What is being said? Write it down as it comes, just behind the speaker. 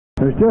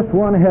There's just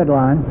one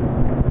headline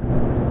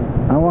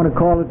I want to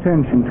call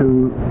attention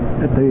to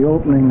at the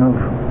opening of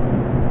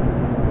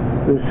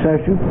this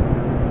session.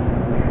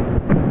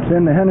 It's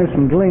in the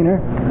Henderson Gleaner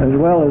as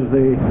well as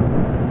the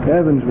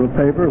Evansville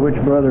paper, which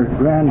Brother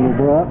Granville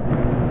brought.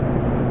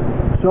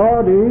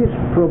 Saudis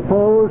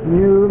propose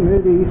new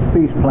Mideast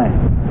peace plan.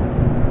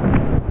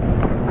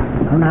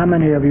 I don't know how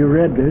many of you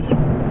read this,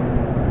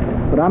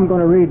 but I'm going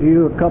to read to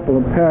you a couple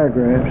of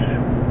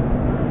paragraphs.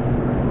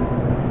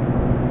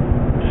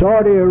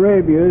 Saudi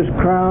Arabia's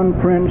Crown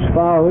Prince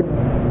Fahd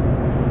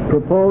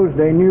proposed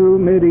a new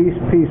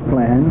Mideast peace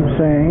plan,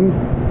 saying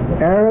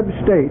Arab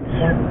states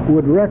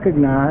would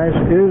recognize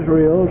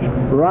Israel's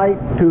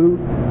right to,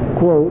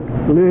 quote,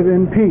 live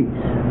in peace,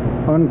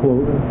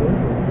 unquote,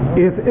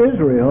 if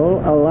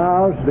Israel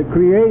allows the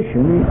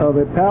creation of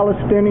a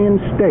Palestinian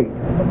state.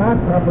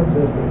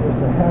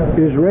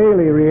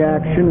 Israeli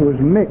reaction was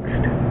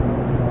mixed.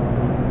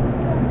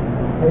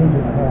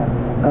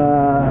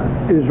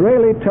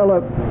 Israeli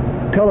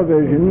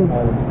television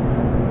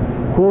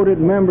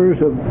quoted members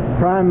of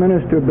Prime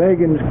Minister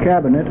Begin's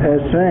cabinet as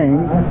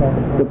saying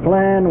the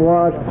plan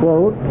was,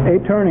 quote,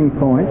 a turning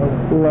point.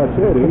 Well, that's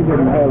it. He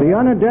didn't have the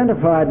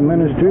unidentified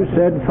minister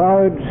said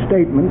Fahd's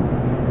statement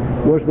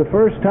was the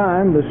first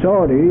time the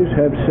Saudis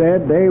have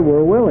said they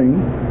were willing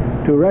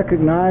to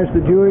recognize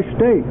the Jewish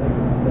state.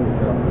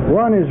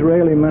 One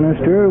Israeli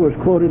minister was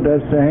quoted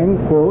as saying,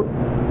 quote,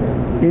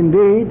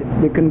 indeed,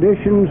 the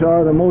conditions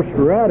are the most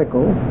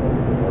radical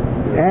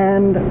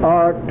and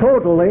are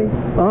totally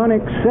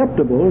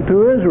unacceptable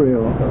to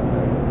Israel.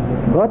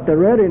 But the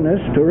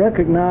readiness to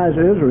recognize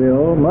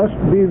Israel must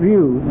be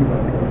viewed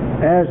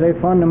as a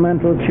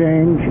fundamental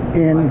change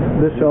in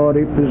the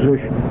Saudi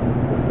position.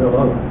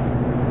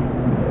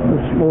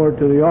 There's more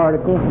to the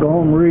article. Go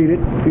home and read it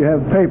if you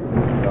have paper.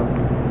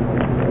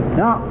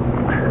 Now,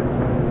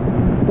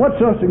 what's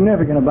so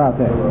significant about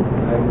that?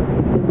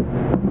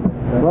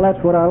 Well,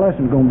 that's what our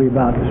lesson's going to be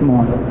about this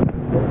morning.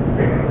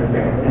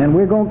 And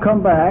we're going to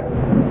come back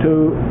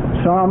to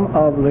some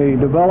of the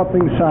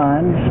developing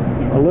signs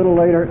a little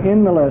later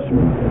in the lesson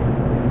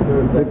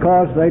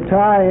because they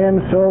tie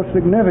in so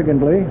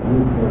significantly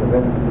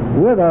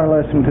with our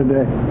lesson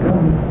today.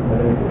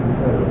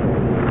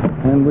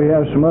 And we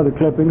have some other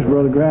clippings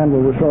Brother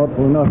Granville was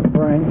thoughtful enough to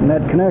bring in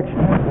that connection.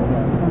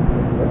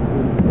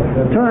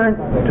 Turn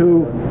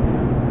to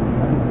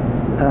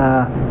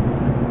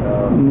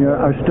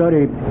our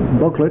study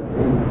booklet,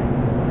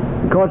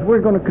 because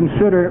we're going to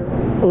consider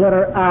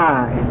letter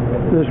I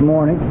this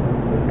morning.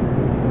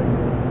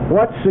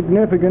 What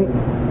significant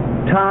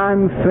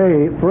time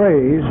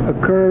phrase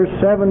occurs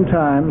 7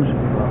 times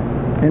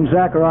in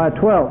Zechariah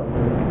 12?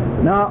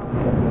 Now,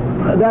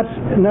 that's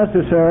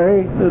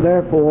necessary,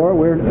 therefore,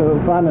 we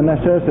find the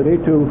necessity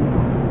to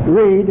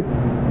read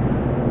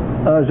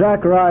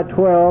Zechariah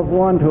 12,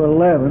 1 to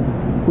 11,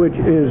 which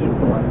is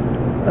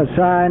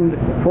assigned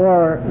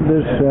for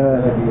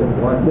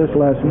this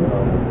lesson.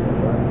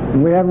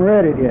 And we haven't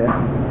read it yet.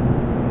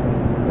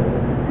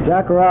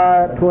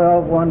 Zechariah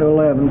 12, 1 to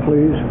 11,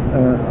 please,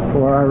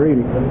 for our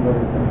reading.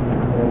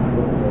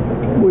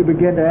 We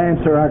begin to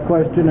answer our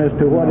question as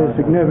to what is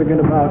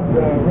significant about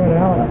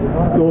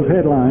those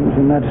headlines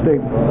in that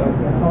statement.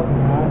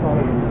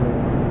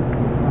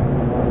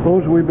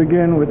 Suppose we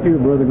begin with you,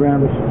 Brother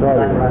Granville. 12.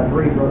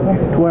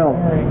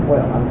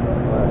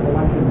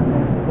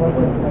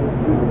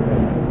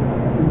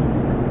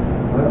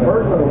 The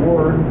first of the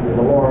word of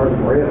the Lord,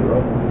 for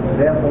Israel,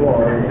 saith the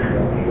Lord,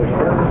 which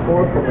sent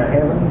forth from the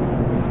heavens,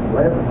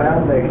 laid the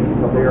foundations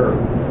of the earth,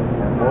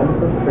 and formed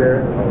the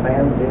spirit of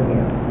man's in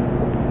him.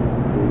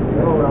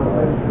 To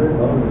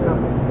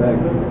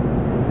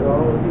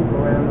all the people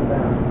around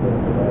about,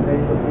 they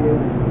shall be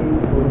able to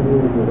keep the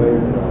rules away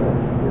from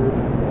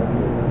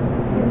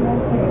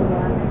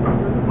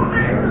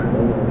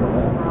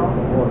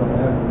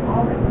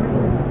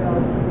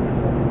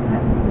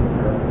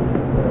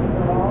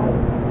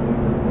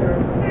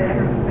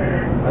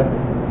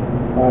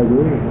I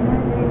agree.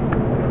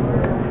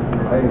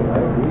 I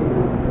agree.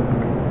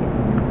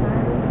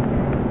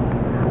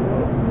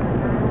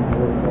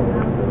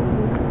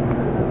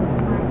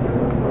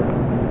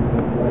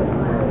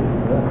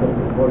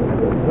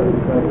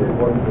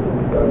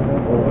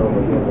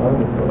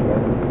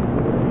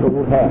 So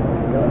we'll have.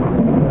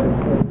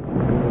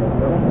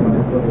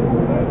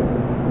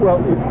 Well,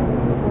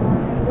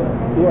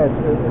 yes,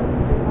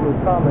 your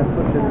comment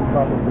puts it in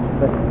proper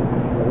perspective.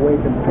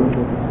 Awaken people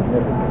to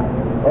significance.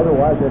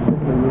 Otherwise, they're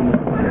simply reading.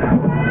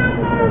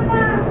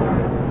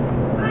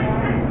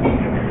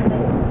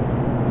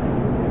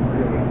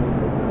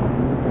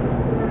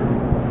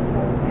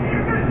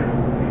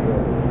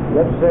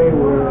 Let's say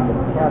we're in the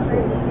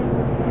process.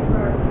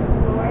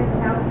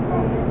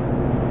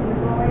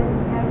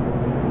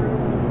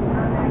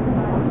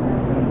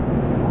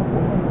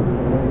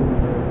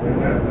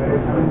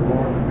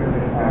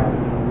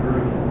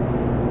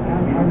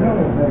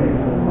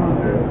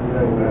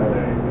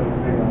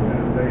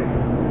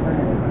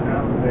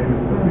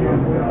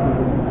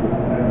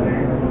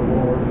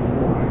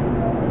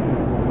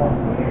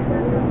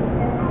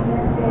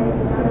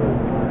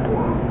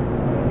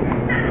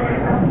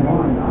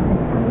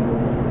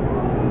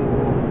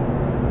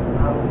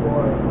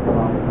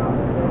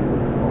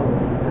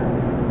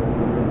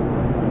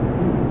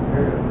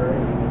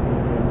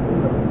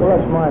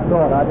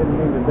 I didn't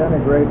mean to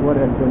denigrate what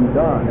had been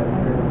done.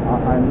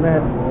 I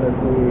meant that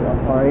we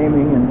are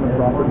aiming in the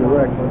proper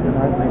direction, and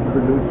I think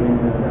producing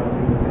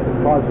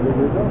positive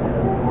results.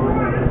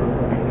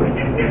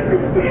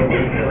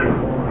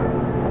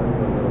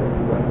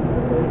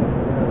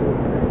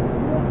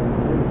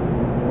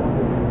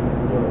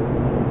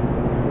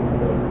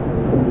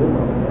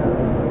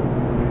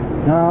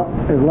 Now,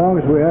 as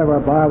long as we have our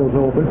Bibles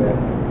open,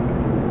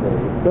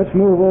 let's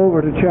move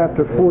over to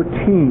chapter 14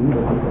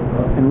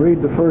 and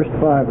read the first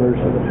 5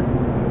 verses.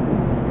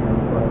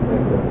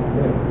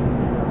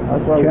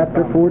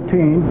 Chapter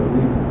 14.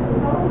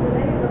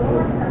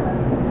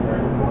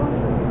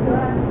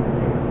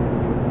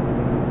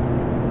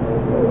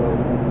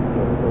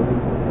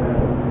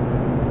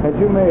 Had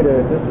you made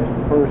this is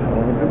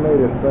personal, had you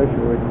made a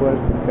special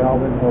request of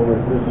Calvin over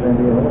at this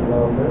Indian?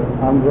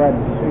 I'm glad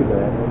to see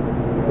that.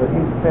 But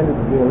he's tended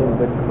to be a little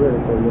bit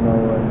critical, you know,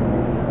 and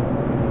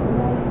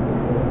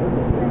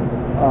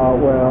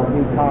well,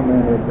 he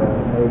commented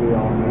maybe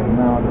on the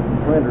amount of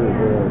printers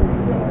there,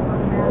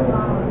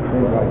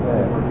 things like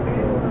that.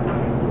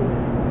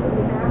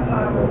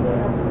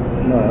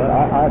 No,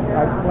 I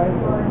explained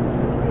to him.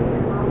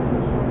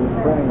 This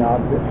printing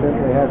outfit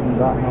simply hasn't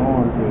gotten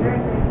on to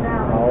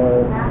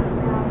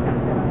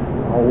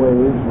our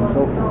ways and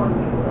so forth.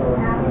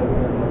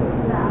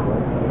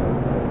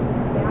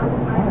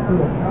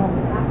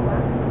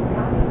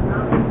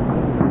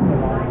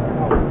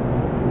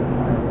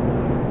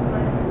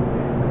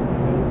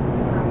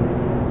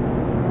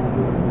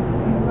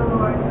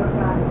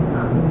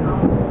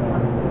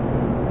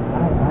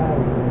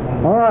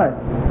 All right.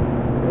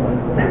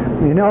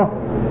 You know,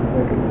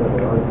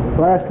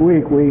 last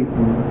week we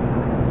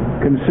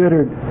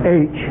considered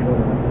H,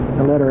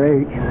 the letter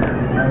H,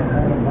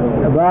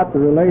 about the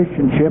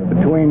relationship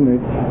between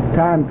the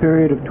time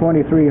period of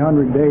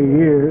 2,300 day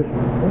years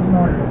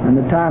and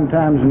the times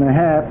and a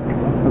half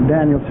of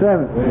Daniel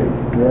 7.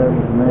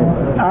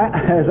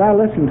 As I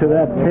listened to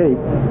that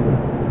tape,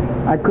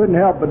 I couldn't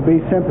help but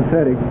be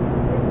sympathetic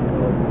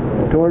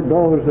toward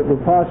those that were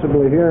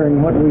possibly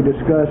hearing what we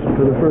discussed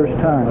for the first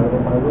time.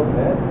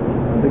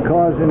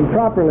 Because in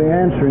properly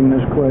answering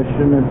this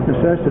question, it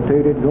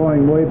necessitated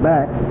going way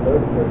back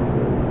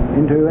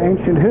into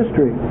ancient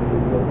history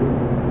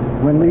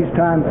when these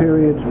time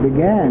periods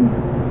began.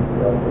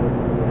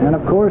 And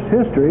of course,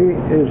 history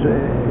is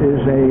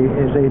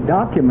a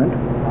document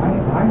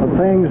of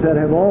things that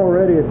have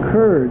already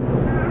occurred.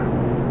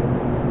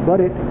 But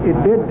it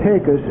did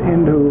take us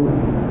into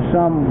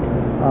some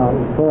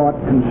thought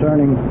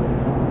concerning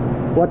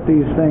what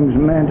these things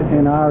meant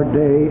in our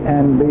day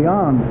and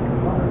beyond.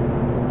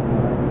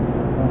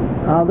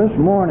 Now, this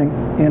morning,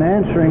 in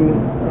answering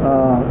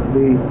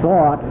the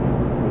thought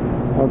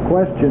or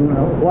question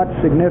of what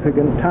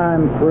significant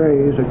time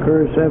phrase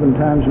occurs 7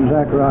 times in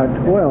Zechariah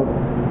 12,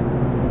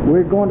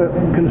 we're going to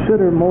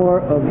consider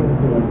more of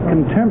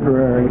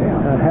contemporary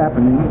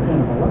happenings,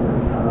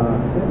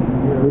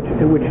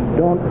 which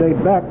don't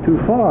date back too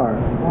far.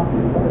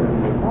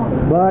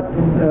 But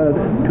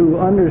to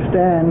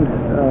understand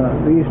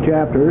these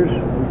chapters,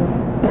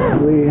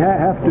 we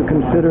have to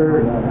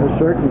consider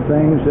certain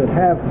things that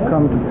have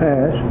come to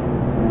pass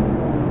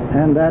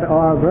and that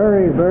are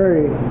very,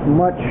 very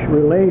much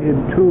related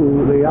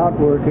to the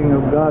outworking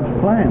of God's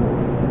plan.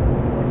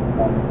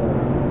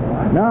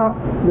 Now,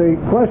 the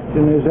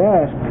question is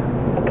asked,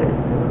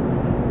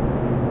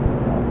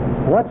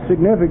 what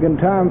significant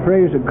time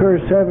phrase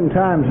occurs 7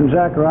 times in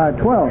Zechariah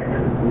 12?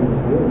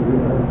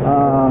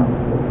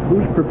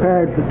 Who's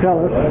prepared to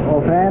tell us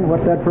offhand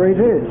what that phrase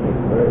is?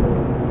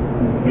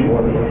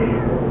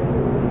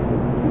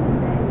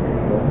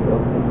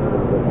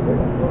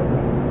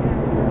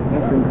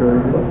 That's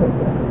encouraging.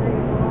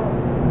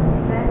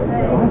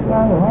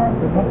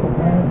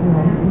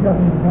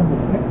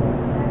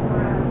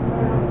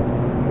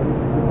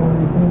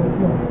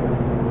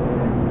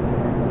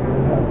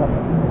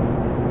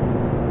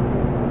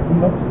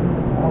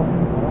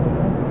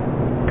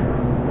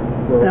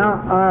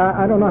 Now,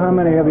 I don't know how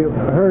many of you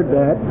heard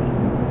that.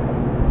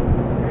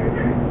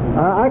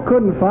 I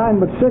couldn't find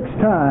but 6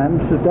 times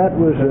that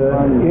was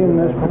in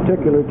this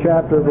particular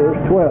chapter, verse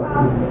 12.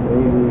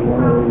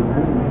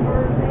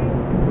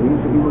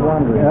 He's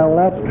wondering. Well,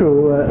 that's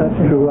true. That's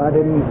true. I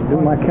didn't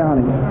do my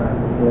counting.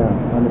 Yeah,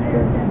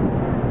 understand.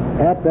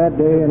 At that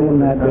day and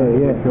in that day,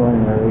 yes.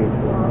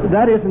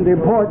 That isn't the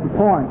important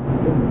point.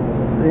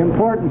 The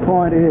important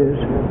point is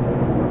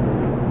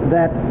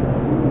that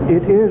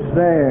it is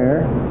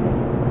there,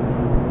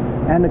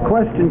 and the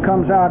question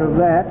comes out of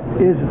that,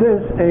 is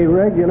this a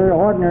regular,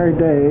 ordinary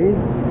day,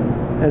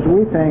 as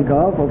we think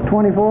of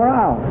 24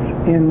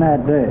 hours in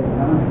that day?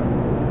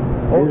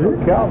 Is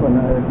it? Calvin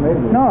has made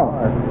it. No.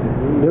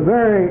 The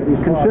very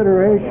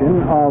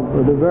consideration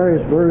of the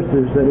various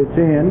verses that it's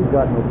in,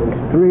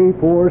 3,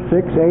 4, 6,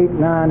 8,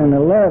 9, and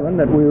 11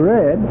 that we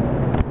read,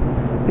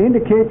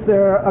 indicates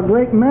there are a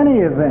great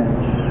many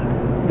events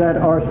that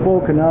are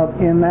spoken of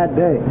in that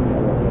day.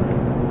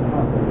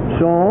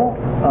 So,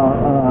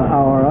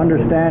 our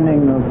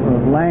understanding of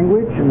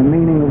language and the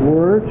meaning of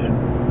words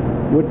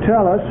would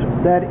tell us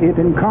that it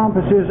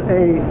encompasses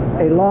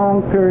a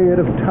long period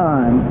of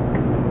time,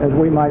 as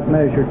we might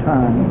measure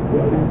time.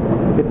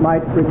 It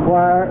might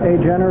require a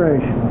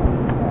generation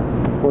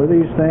for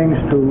these things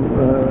to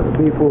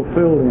be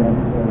fulfilled in.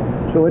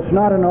 So it's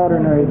not an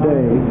ordinary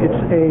day.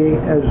 It's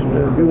as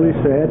Julie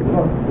said,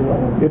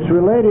 it's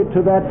related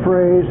to that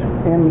phrase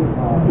in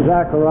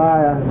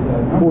Zechariah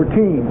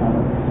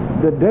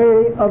 14, the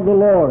day of the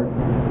Lord.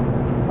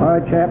 All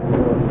right, chap.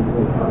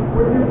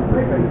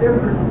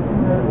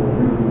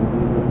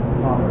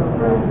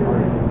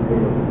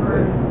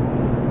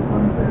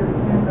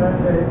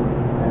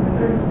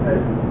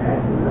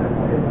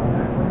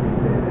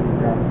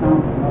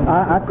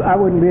 I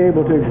wouldn't be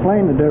able to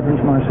explain the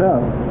difference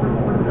myself.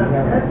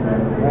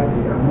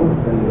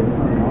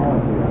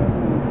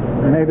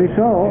 Maybe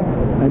so.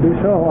 Maybe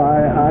so.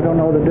 I don't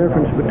know the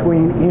difference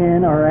between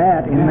in or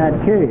at in that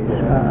case.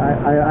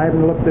 I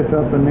haven't looked this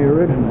up in the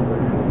original.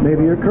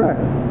 Maybe you're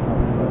correct.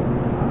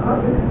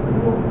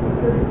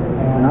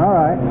 All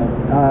right.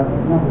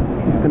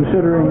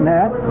 Considering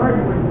that,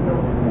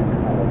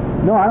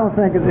 no, I don't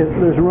think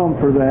there's room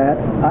for that.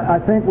 I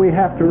think we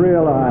have to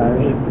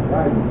realize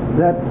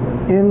that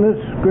in this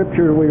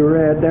scripture we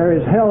read, there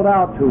is held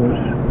out to us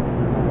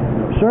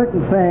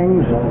certain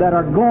things that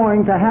are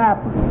going to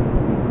happen.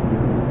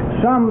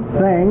 Some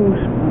things,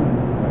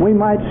 we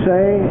might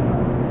say,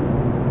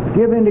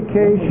 give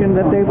indication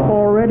that they've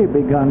already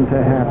begun to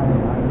happen.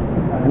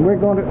 And we're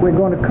going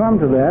to come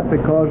to that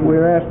because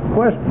we're asked a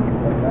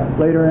question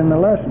later in the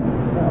lesson.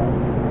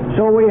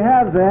 So we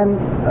have then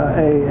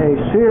a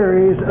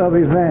series of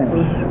events,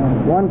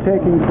 one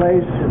taking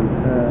place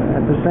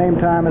at the same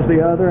time as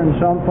the other and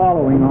some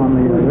following on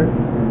the other,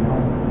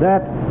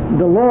 that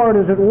the Lord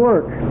is at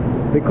work,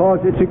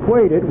 because it's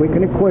equated, we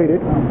can equate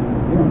it,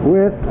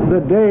 with the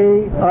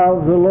day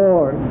of the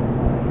Lord.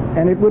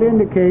 And it would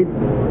indicate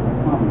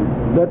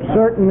that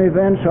certain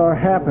events are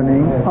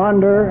happening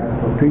under,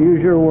 to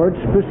use your word,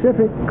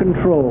 specific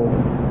control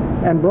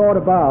and brought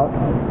about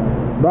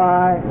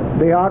by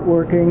the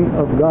outworking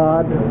of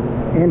God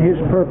in His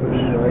purpose,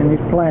 in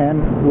His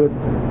plan, with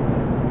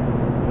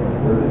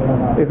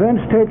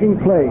events taking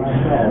place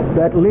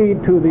that lead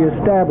to the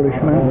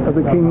establishment of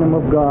the kingdom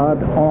of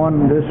God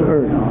on this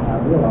earth.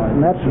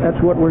 And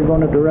that's what we're going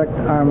to direct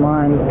our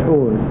mind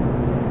toward.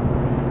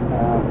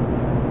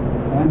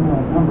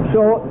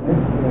 So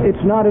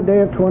it's not a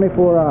day of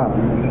 24 hours.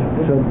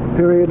 It's a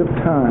period of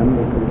time.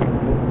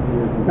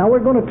 Now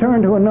we're going to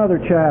turn to another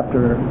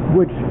chapter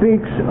which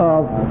speaks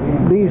of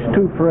these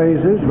two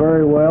phrases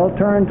very well.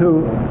 Turn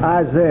to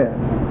Isaiah,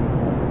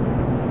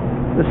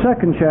 the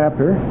second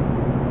chapter.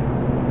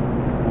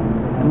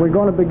 And we're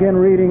going to begin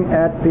reading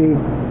at the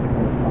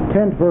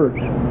 10th verse.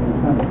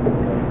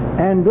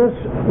 And this,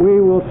 we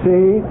will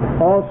see,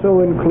 also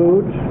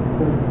includes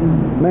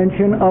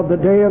mention of the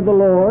day of the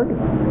Lord,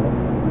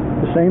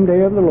 the same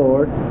day of the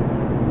Lord,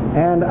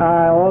 and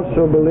I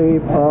also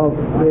believe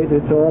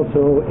it's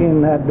also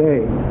in that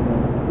day,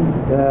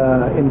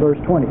 in verse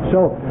 20.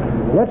 So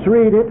let's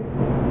read it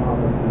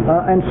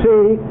and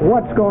see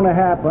what's going to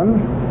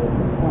happen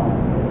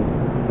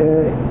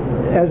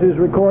as is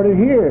recorded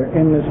here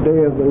in this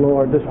day of the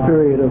Lord, this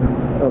period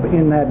of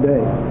in that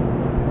day.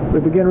 We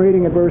begin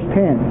reading at verse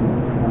 10.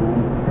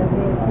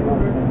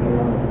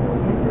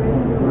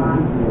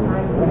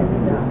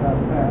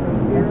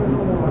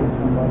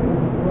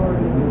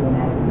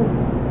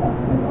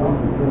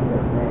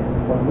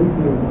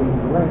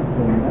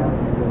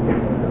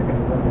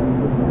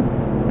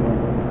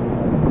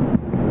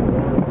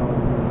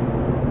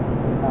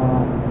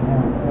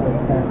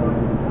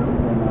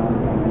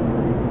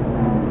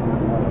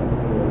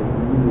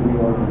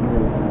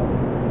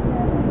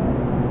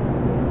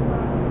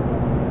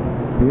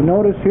 You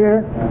notice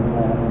here,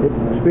 it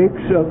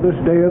speaks of this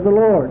day of the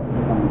Lord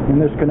in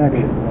this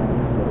connection.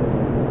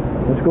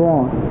 Let's go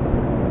on.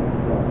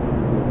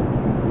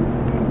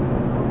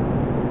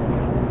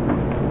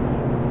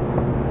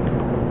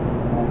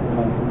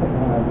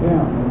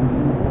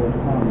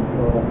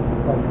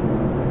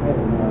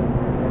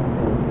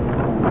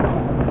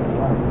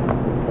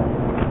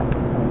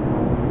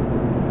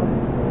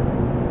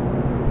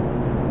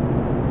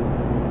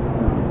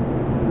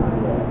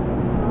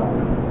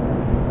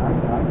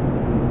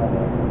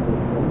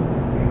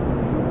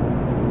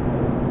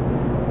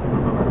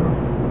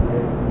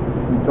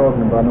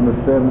 Talking about number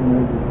 7,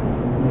 maybe?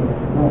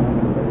 No,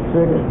 number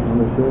 6.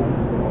 Number 6.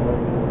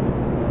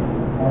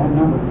 And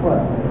number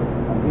 12.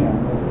 Again,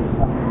 this is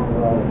something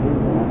we're all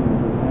agreed on.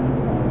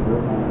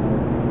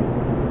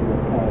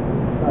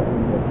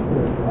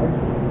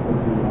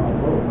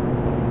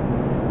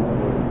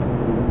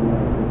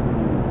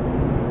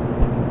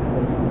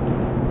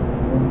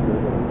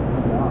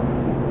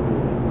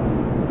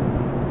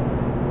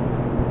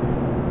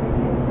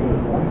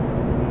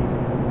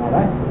 Now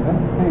that's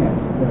past.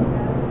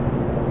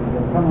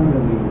 Come under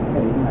the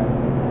heading of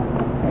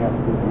past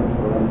business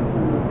or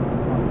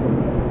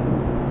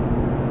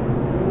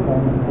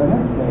the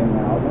next day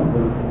now,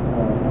 number 2,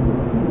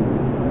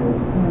 is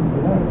 10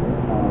 today.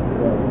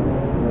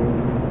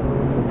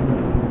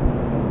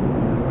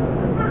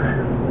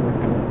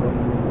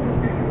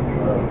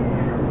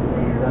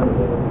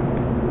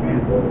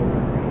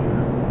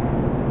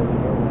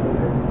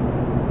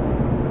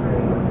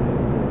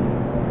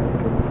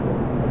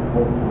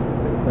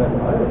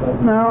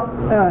 Now,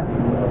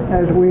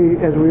 as we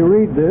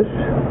read this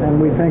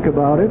and we think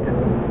about it,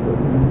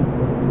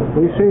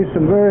 we see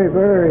some very,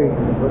 very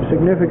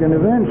significant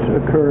events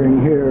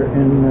occurring here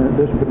in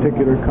this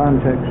particular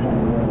context.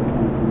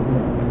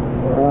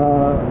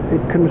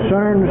 It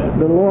concerns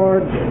the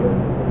Lord's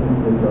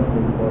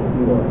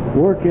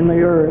work in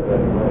the earth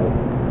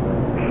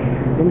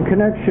in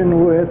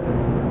connection with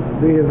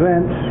the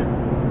events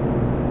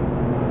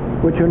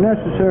which are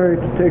necessary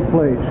to take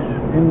place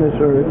in this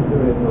earth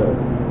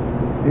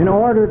in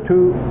order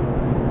to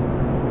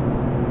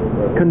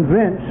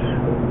convince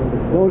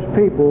those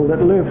people that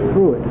live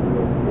through it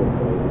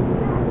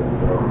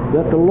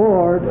that the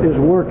Lord is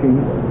working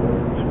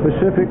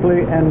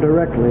specifically and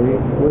directly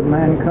with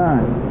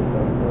mankind.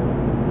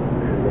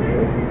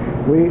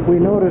 We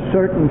notice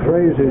certain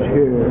phrases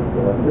here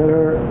that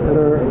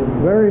are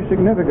very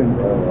significant.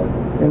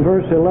 In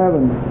verse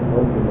 11,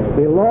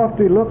 the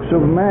lofty looks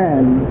of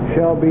man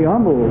shall be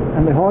humbled,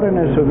 and the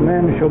haughtiness of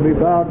men shall be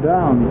bowed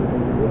down,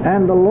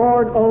 and the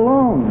Lord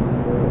alone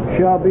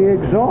shall be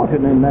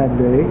exalted in that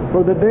day,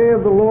 for the day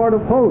of the Lord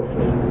of hosts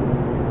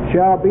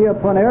shall be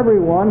upon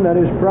everyone that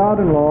is proud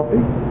and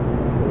lofty,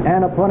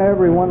 and upon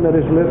everyone that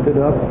is lifted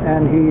up,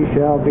 and he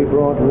shall be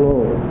brought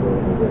low.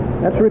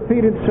 That's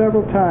repeated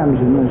several times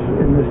in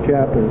this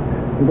chapter.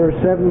 In verse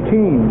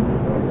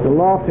 17, the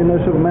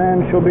loftiness of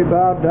man shall be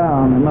bowed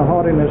down, and the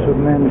haughtiness of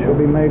men shall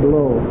be made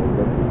low,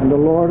 and the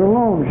Lord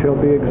alone shall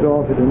be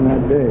exalted in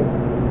that day.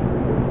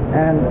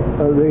 And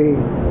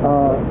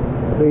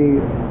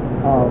the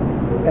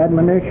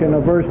admonition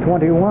of verse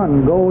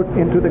 21, go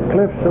into the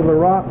cliffs of the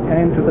rock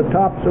and into the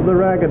tops of the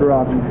ragged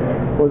rocks,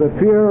 for the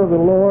fear of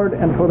the Lord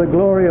and for the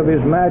glory of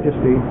his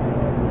majesty,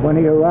 when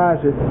he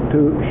ariseth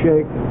to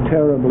shake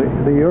terribly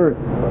the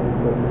earth.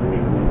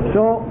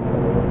 So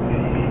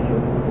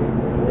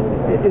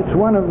it's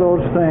one of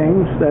those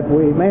things that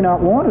we may not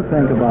want to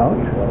think about.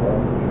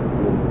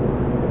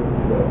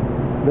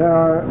 There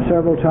are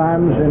several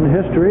times in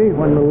history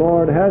when the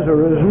Lord has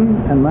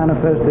arisen and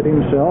manifested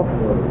himself,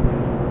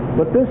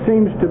 but this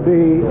seems to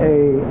be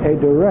a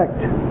direct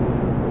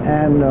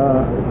and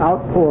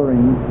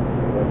outpouring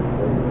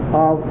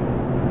of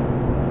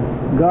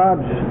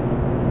God's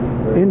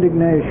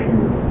indignation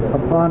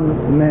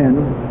upon men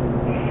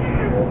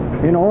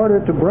in order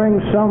to bring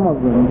some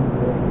of them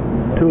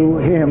to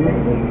him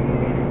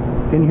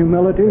in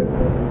humility,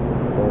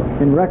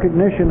 in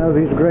recognition of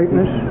his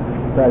greatness,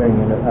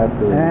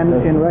 and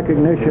in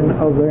recognition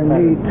of their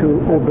need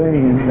to obey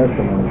him.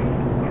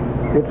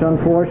 It's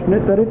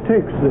unfortunate that it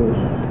takes this,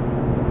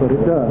 but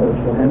it does,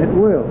 and it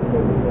will.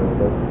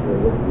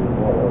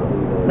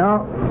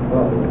 Now,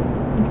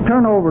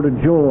 turn over to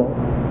Joel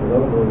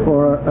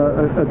for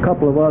a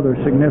couple of other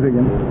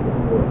significant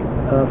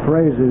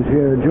phrases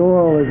here.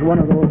 Joel is one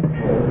of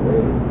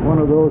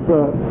those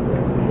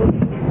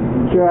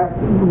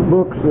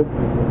books that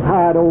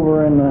hide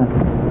over in the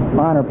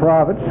minor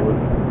prophets.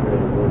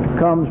 It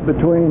comes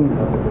between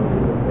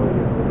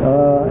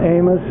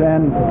Amos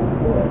and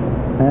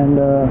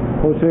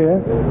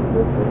Hosea.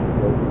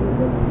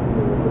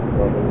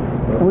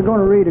 We're going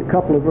to read a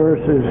couple of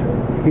verses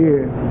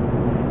here.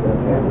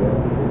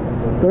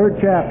 3rd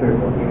chapter.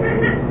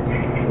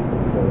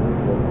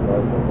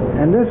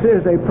 And this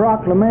is a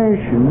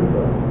proclamation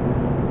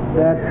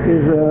that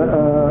is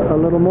a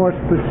little more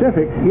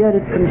specific, yet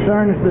it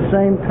concerns the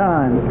same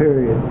time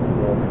period.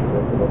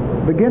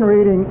 Begin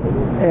reading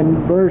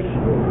in verse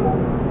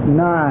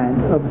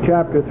 9 of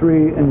chapter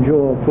 3 in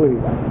Joel,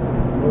 please.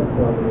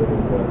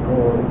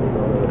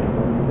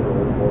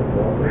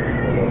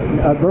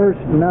 Verse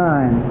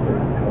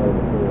 9.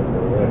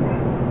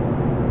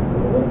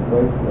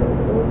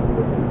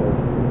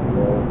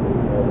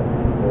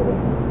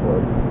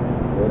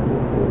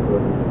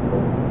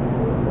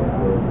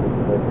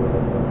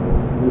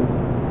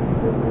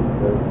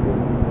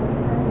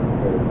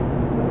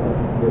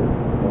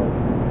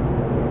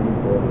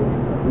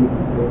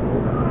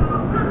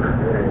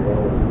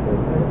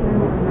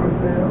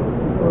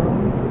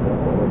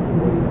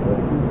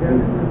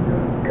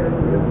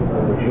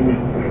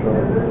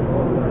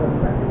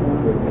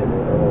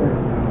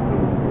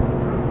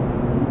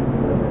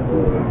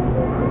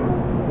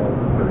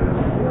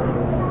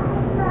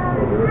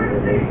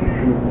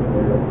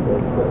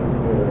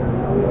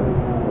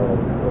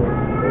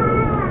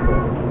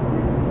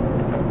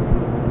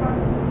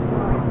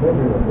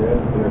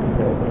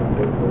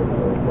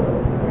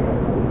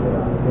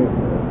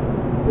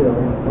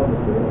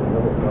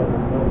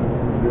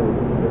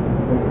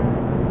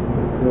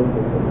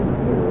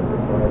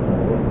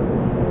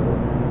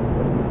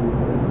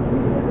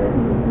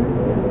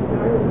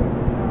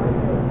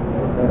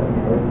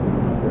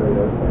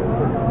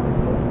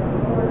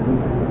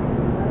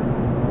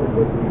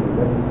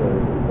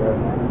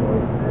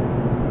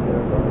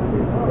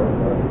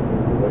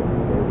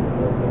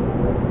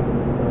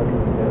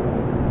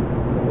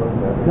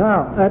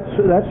 Now,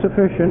 that's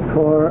sufficient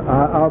for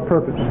our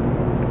purpose.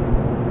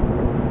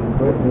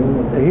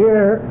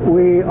 here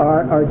we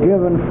are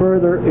given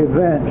further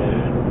events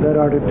that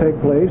are to take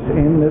place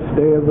in this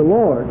day of the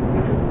Lord.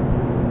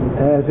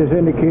 As is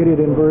indicated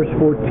in verse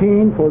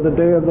 14, for the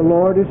day of the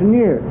Lord is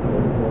near.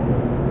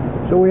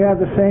 So we have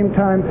the same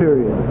time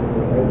period.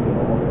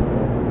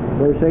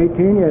 Verse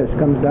 18, yes,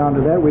 comes down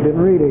to that. We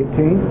didn't read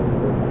 18.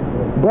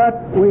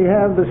 But we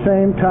have the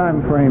same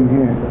time frame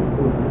here.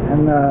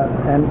 And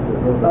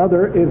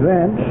other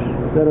events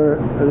that are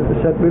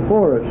set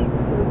before us.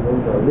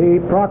 The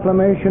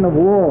proclamation of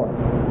war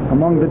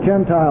among the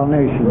Gentile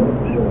nations.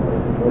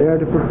 They are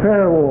to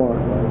prepare war.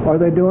 Are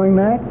they doing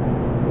that?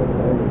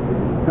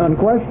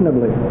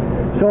 Unquestionably.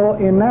 So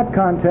in that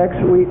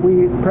context, we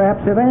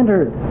perhaps have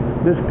entered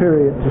this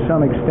period to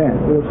some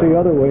extent. We'll see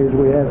other ways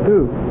we have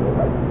too.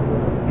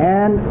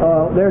 And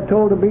they're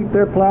told to beat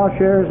their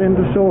plowshares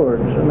into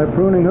swords and their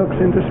pruning hooks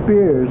into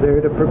spears.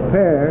 They're to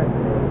prepare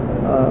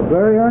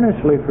very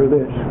earnestly for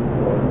this.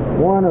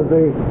 One of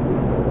the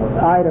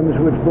items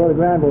which Brother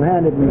Granville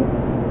handed me,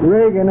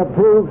 Reagan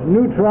approves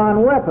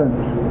neutron weapons.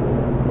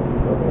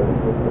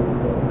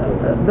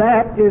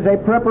 That is a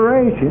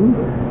preparation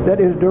that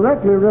is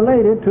directly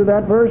related to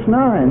that verse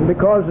 9,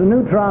 because the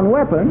neutron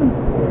weapon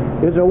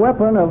is a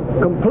weapon of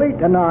complete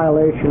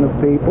annihilation of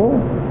people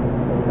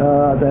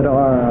that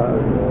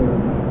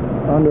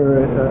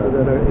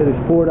it is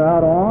poured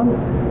out on,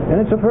 and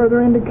it's a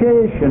further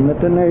indication that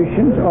the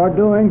nations are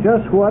doing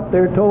just what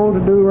they're told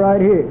to do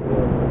right here: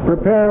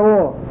 prepare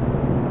war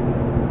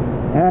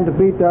and to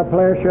beat their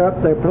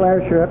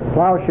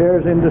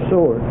plowshares into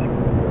swords.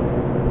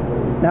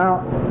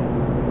 Now,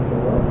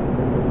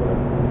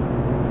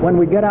 when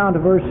we get down to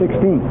verse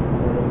 16,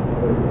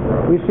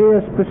 we see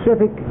a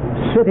specific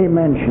city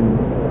mentioned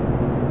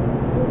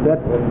that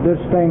this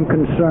thing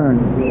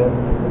concerns,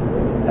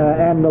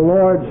 and the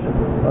Lord's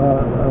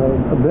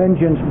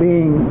vengeance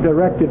being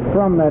directed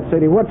from that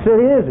city. What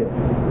city is it?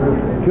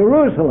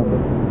 Jerusalem.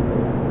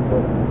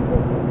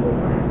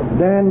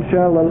 Then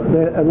shall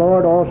the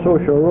Lord also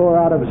shall roar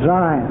out of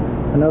Zion,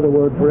 another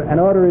word for it, and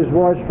utter his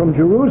voice from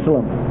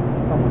Jerusalem,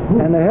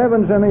 and the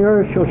heavens and the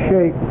earth shall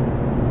shake.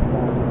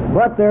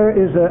 But there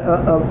is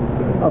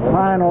a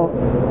final,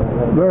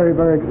 very,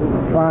 very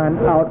fine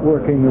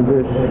outworking of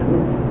this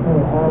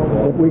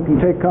that we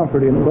can take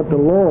comfort in. But the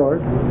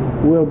Lord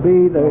will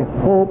be the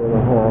hope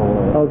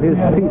of his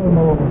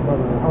people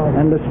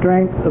and the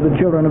strength of the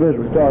children of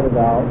Israel.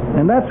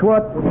 And that's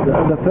what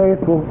the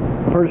faithful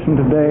person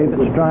today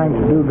that's trying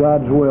to do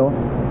God's will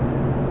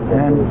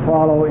and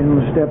follow in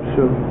the steps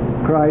of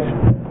Christ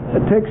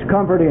takes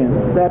comfort in,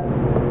 that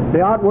the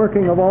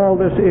outworking of all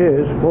this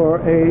is for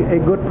a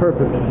good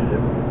purpose.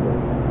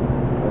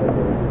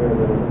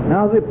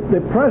 Now, the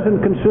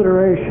present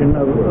consideration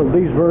of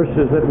these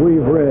verses that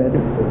we've read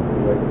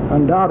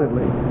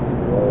undoubtedly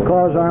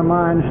cause our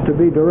minds to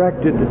be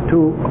directed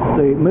to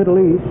the Middle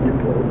East,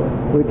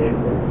 which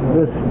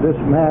this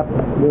map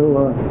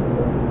will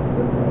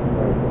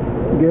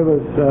give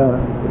us.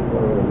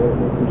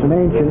 It's an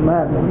ancient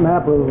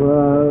map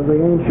of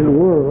the ancient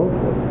world,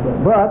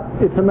 but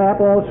it's a map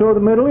also of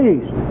the Middle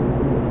East.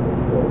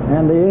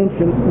 And the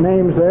ancient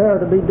names there are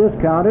to be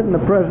discounted and the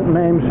present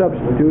names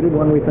substituted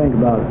when we think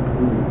about it.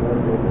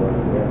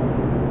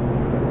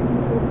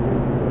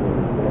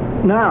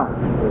 Now,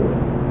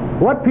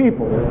 what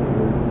people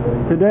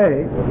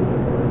today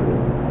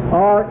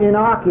are in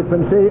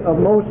occupancy of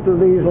most of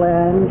these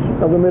lands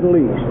of the Middle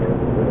East?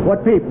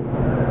 What people?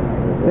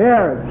 The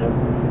Arabs.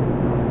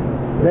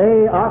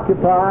 They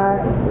occupy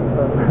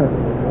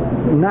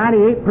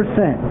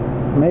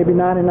 98%, maybe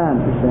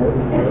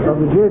 99% of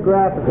the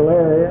geographical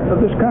area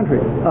of this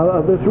country,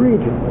 of this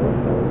region,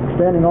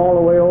 extending all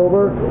the way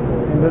over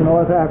into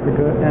North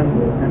Africa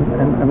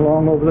and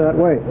along over that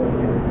way.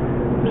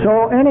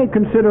 So any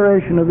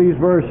consideration of these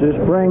verses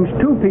brings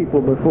two people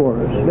before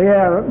us: the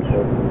Arabs,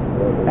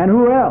 and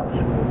who else?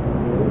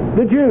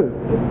 The Jews.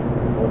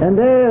 And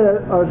they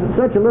are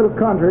such a little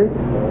country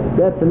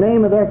that the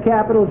name of their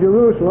capital,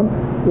 Jerusalem,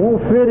 won't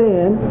fit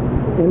in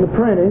the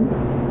printing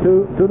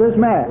to this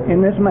map,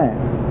 in this map.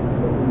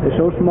 They're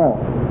so small.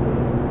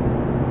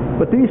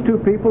 But these two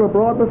people are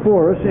brought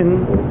before us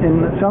in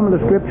some of the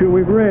scripture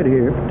we've read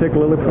here,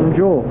 particularly from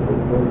Joel.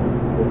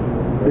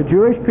 The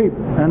Jewish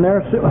people and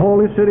their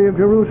holy city of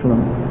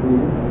Jerusalem,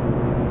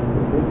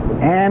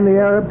 and the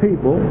Arab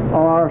people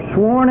are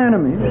sworn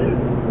enemies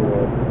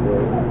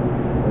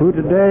who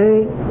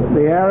today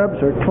the Arabs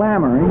are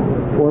clamoring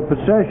for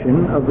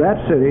possession of that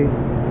city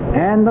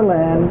and the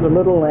land, the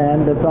little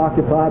land that's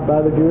occupied by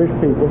the Jewish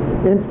people,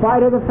 in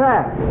spite of the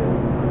fact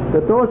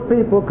that those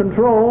people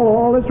control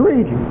all this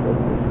region.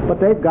 But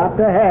they've got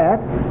to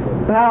have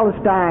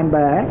Palestine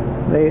back.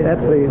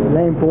 That's the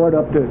name for it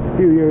up to a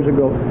few years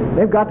ago.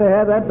 They've got to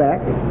have that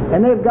back,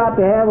 and they've got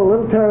to have a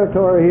little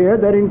territory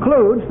here that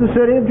includes the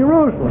city of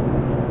Jerusalem,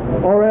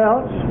 or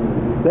else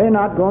they're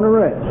not going to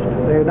rest.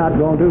 They're not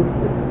going to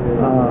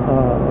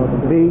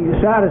be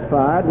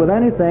satisfied with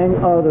anything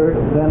other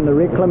than the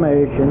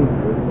reclamation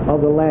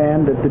of the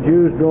land that the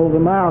Jews drove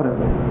them out of.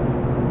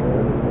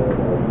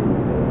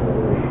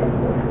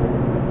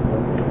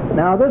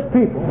 Now, this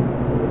people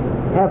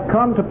have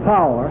come to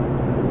power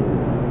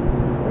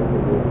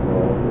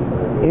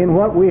in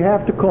what we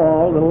have to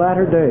call the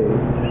latter days.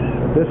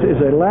 This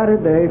is a latter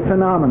day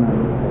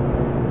phenomenon.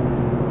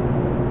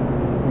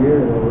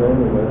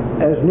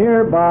 As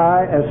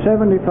nearby as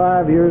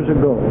 75 years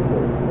ago,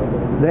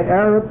 the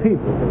Arab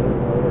people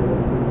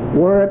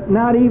were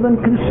not even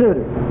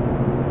considered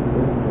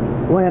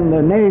when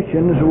the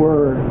nations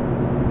were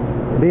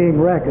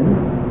being reckoned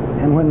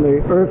and when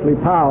the earthly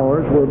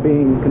powers were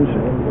being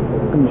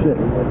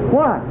considered.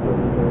 Why?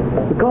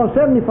 Because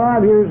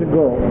 75 years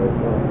ago,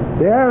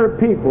 the Arab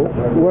people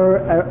were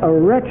a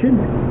wretched,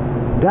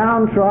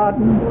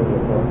 downtrodden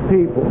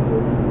people,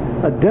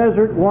 a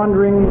desert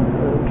wandering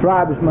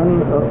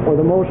tribesmen for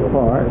the most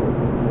part,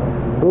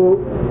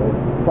 who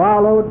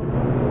followed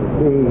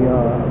the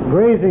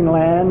grazing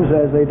lands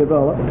as they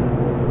developed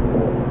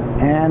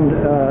and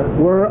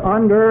were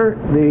under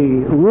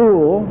the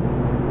rule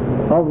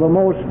of the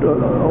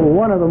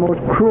one of the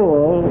most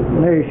cruel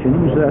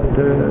nations that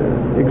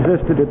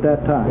existed at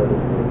that time.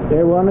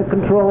 They were under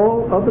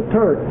control of the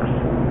Turks,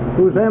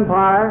 whose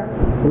empire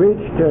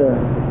reached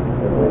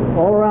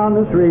all around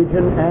this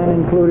region and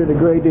included a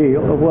great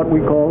deal of what we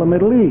call the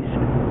Middle East.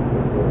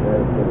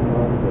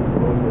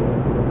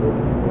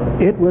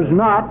 It was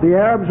not, the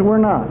Arabs were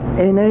not,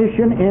 a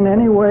nation in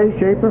any way,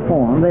 shape, or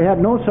form. They had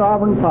no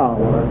sovereign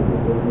power.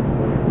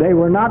 They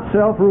were not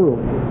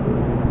self-ruled.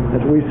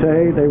 As we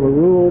say, they were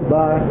ruled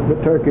by the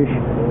Turkish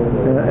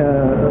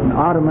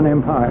Ottoman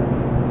Empire.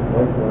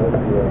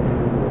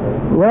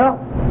 Well,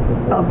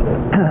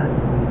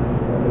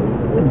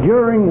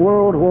 during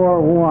World War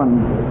I,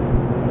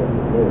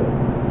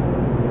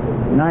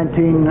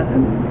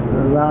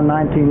 around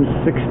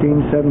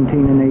 1916,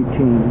 17, and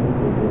 18,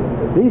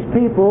 these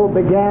people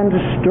began to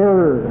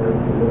stir.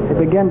 They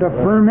began to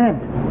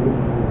ferment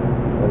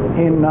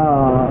in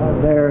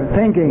their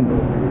thinking.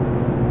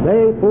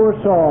 They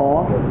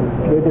foresaw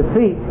the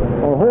defeat,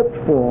 or hoped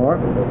for,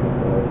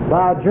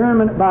 by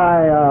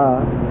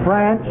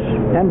France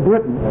and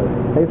Britain.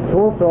 They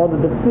foresaw the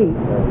defeat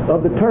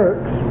of the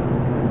Turks,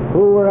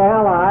 who were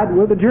allied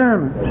with the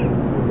Germans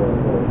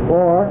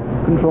for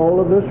control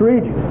of this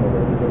region.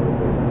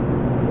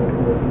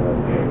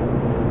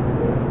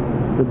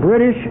 The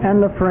British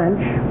and the French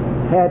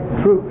had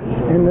troops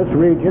in this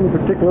region,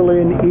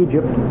 particularly in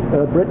Egypt.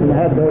 Britain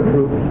had their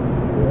troops.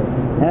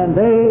 And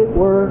they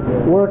were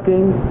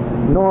working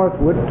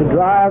northward to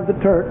drive the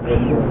Turks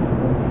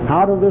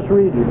out of this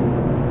region.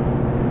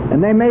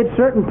 And they made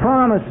certain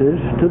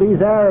promises to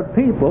these Arab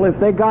people, if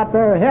they got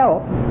their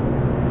help,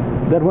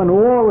 that when the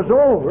war was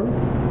over,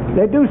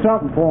 they'd do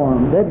something for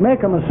them. They'd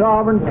make them a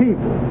sovereign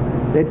people.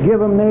 They'd give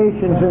them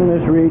nations in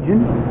this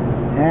region,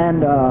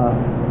 and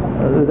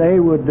they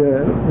would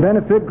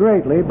benefit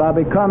greatly by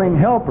becoming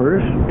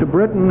helpers to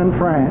Britain and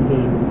France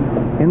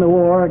in the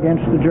war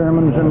against the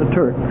Germans and the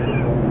Turks.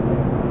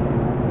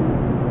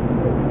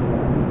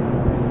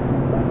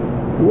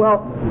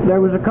 Well,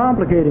 there was a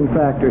complicating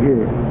factor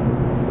here.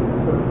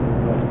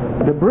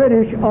 The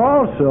British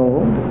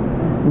also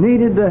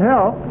needed the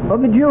help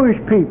of the Jewish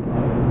people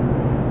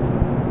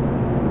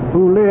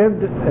who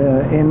lived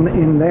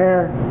in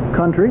their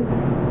country.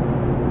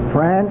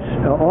 France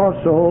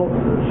also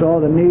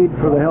saw the need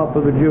for the help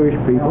of the Jewish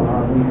people.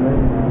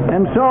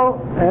 And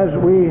so, as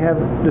we have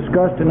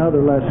discussed in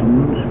other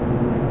lessons,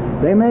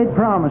 they made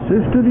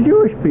promises to the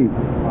Jewish people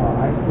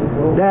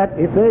that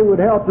if they would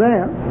help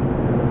them,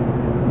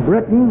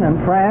 Britain and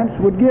France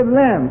would give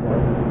them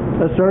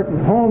a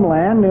certain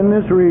homeland in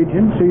this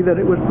region, see that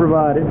it was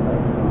provided.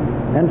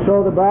 And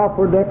so the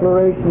Balfour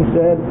Declaration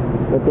said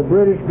that the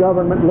British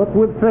government looked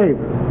with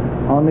favor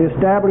on the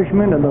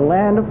establishment in the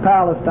land of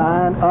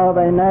Palestine of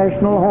a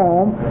national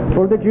home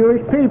for the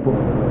Jewish people.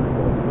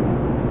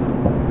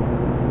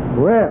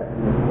 Well,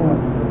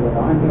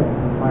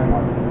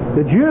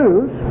 the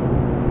Jews,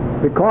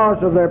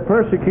 because of their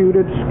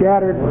persecuted,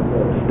 scattered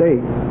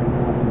state,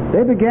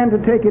 they began to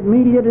take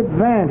immediate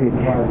advantage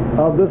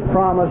of this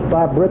promise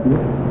by Britain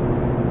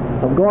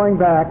of going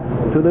back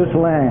to this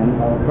land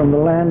from the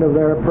land of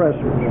their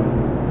oppressors.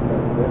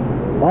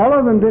 All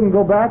of them didn't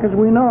go back, as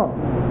we know.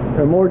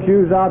 There are more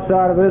Jews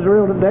outside of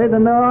Israel today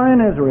than there are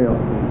in Israel.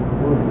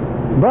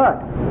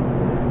 But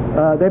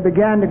they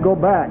began to go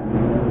back.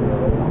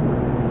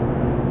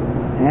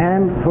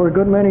 And for a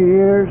good many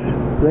years,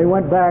 they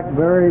went back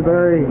very,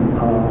 very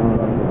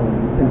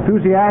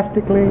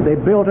enthusiastically. They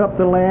built up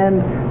the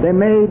land. They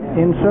made,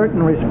 in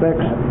certain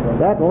respects,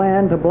 that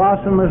land to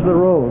blossom as the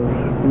rose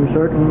in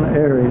certain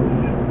areas.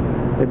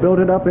 They built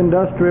it up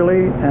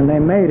industrially, and they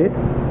made it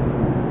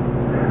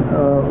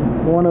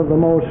one of the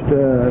most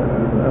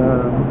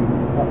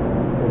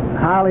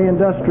highly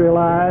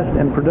industrialized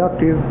and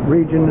productive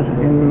regions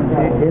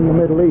in the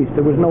Middle East.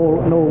 There was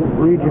no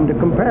region to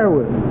compare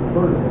with.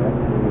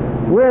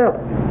 Well,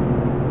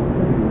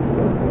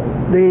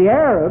 the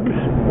Arabs,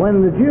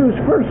 when the Jews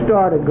first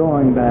started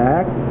going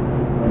back,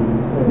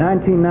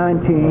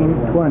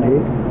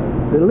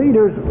 1919-20, the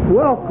leaders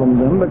welcomed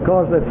them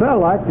because they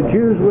felt like the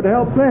Jews would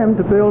help them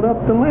to build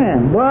up the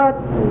land. But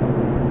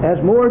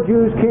as more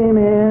Jews came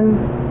in,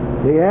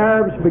 the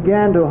Arabs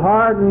began to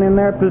harden in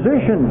their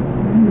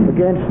position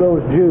against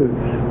those Jews.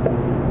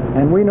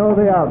 And we know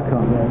the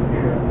outcome.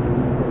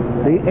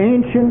 The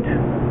ancient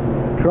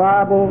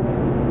tribal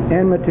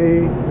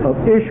enmity of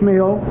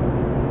Ishmael,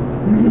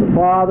 the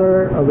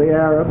father of the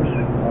Arabs,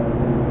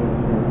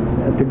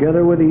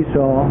 together with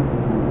Esau,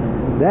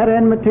 that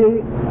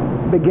enmity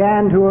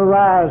began to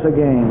arise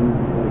again.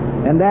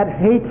 And that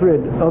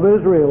hatred of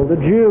Israel, the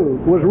Jew,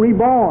 was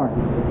reborn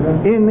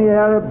in the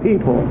Arab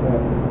people.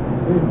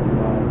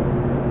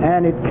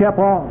 And it kept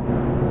on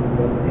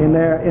in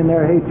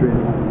their hatred.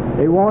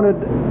 They wanted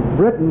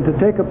Britain to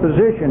take a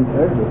position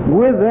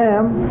with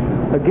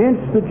them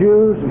against the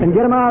Jews and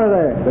get them out of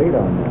there. I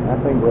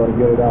think we ought to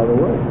get it out of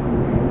the way.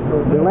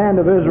 The land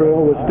of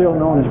Israel was still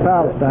known as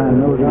Palestine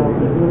in those days.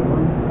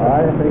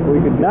 I think we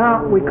could.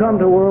 Now we come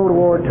to World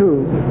War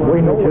II,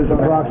 which is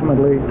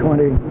approximately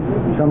 20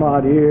 some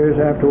odd years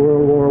after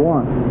World War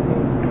I.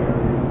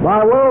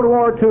 By World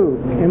War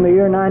II, in the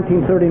year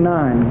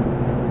 1939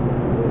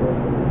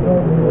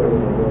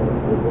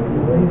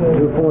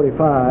 to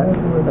 45,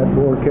 that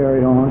war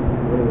carried on,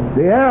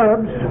 the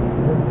Arabs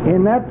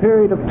in that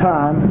period of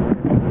time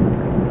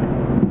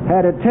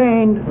had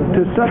attained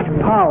to such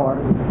power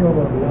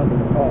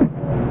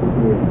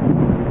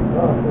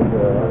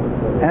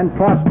and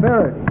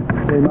prosperity,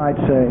 they might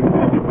say,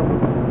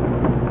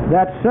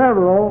 that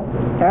several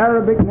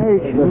Arabic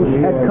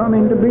nations had come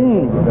into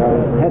being,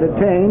 had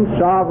attained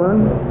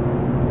sovereign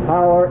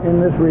power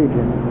in this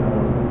region.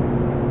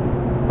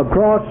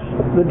 Across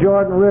the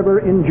Jordan River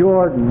in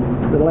Jordan,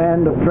 the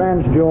land of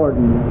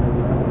Transjordan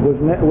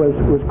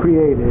was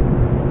created,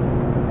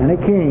 and a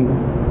king,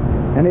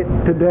 and it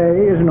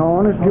today is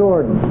known as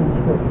Jordan.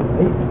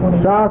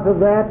 South of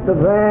that, the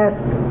vast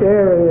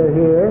area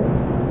here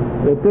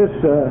that this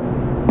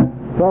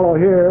fellow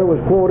here was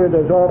quoted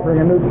as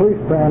offering a new police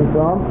band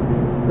from,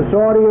 the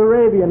Saudi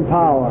Arabian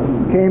power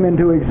came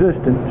into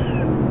existence.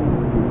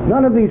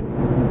 None of these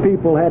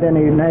people had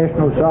any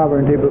national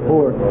sovereignty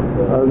before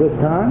this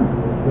time.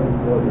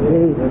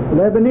 The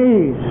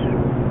Lebanese,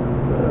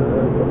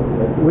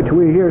 which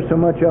we hear so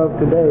much of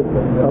today,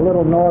 a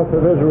little north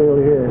of Israel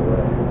here.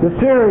 The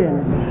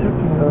Syrians,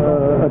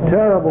 a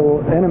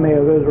terrible enemy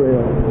of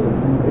Israel,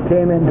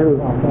 came into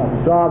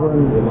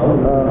sovereign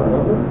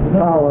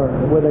power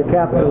with a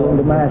capital in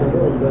Damascus.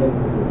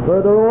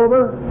 Further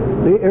over,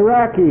 the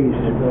Iraqis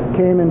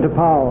came into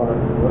power,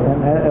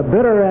 and a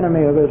bitter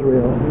enemy of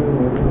Israel.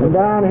 And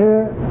down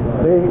here,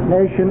 the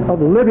nation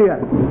of Libya,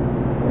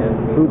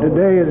 who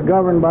today is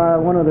governed by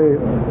one of the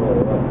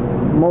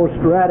most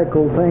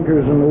radical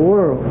thinkers in the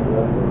world,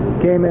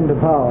 came into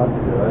power.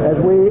 As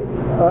we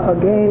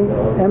again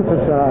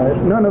emphasize,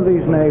 none of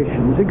these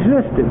nations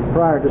existed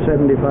prior to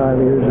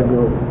 75 years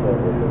ago.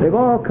 They've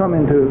all come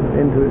into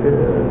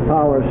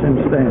power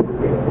since then.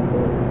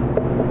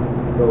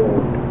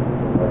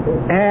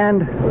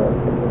 And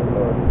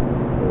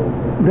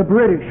the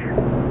British,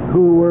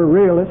 who were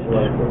realists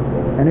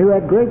and who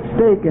had great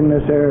stake in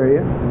this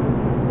area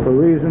for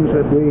reasons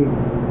that we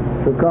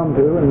shall come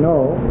to and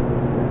know,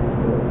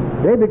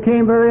 they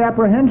became very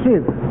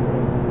apprehensive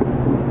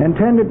and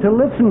tended to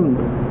listen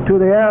to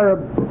the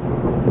Arab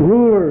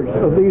rulers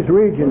of these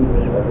regions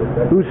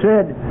who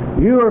said,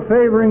 "You are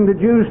favoring the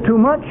Jews too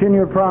much in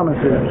your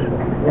promises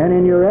and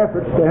in your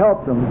efforts to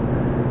help them.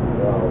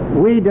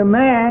 We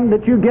demand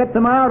that you get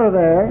them out of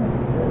there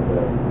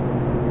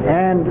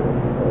and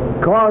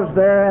cause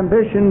their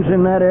ambitions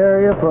in that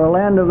area for a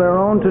land of their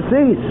own to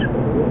cease."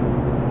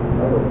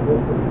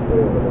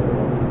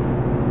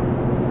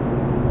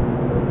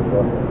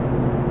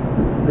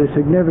 The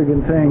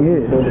significant thing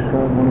is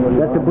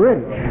that the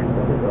British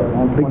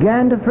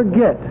began to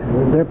forget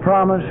their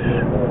promise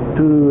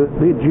to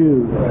the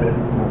Jews.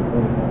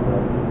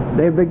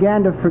 They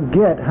began to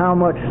forget how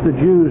much the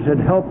Jews had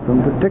helped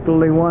them,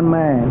 particularly one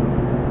man,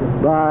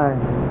 by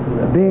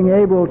being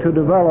able to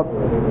develop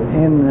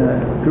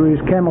through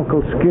his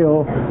chemical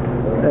skill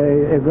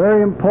a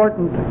very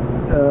important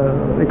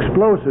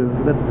explosive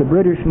that the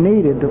British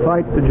needed to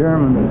fight the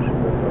Germans.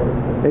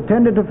 They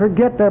tended to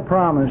forget their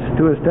promise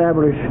to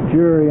establish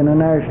Jewry in a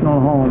national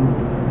home,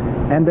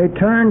 and they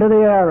turned to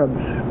the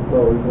Arabs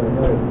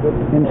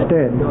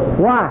instead.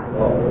 Why?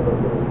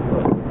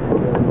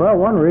 Well,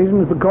 one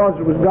reason is because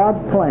it was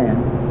God's plan,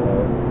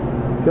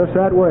 just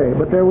that way.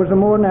 But there was a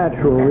more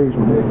natural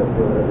reason.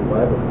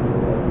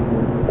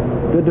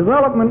 The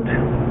development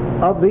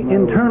of the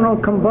internal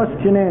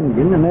combustion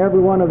engine, and every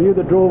one of you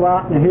that drove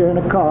out here in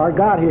a car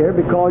got here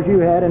because you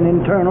had an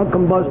internal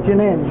combustion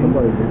engine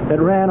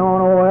that ran on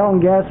oil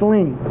and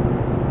gasoline.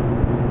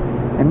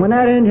 And when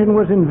that engine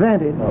was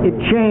invented, it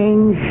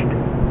changed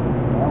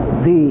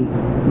the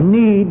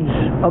needs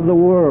of the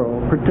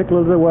world,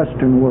 particularly the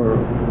Western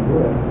world.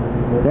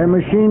 Their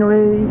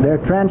machinery, their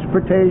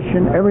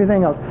transportation,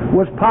 everything else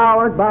was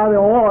powered by the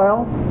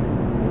oil,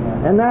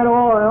 and that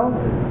oil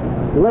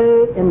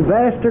lay in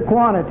vaster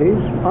quantities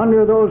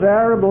under those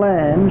Arab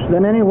lands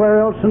than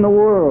anywhere else in the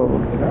world.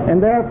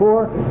 And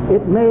therefore,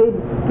 it made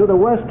to the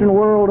Western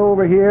world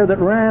over here that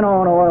ran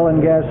on oil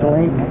and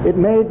gasoline, it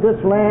made this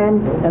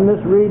land and this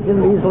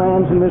region, these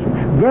lands and this,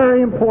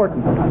 very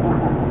important.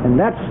 And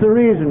that's the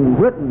reason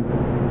Britain,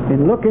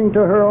 in looking to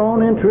her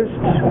own interests,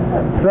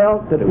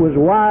 felt that it was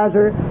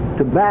wiser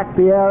to back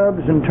the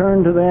Arabs and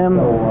turn to them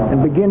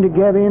and begin to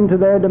give in to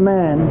their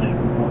demands,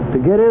 to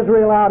get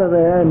Israel out of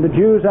there and the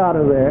Jews out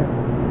of there,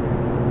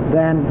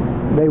 than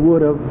they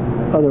would have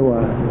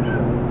otherwise.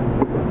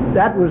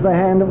 That was the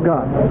hand of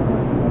God.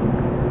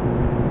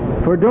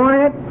 For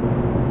doing it,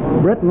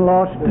 Britain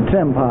lost its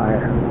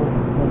empire.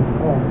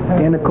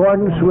 In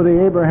accordance with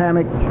the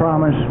Abrahamic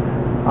promise,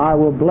 I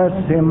will bless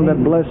him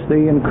that bless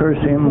thee, and curse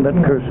him that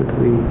curseth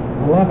thee.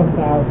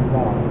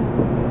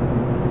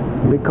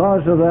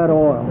 Because of that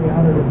oil,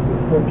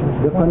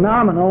 the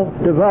phenomenal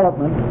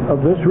development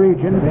of this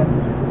region,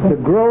 the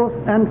growth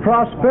and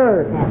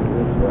prosperity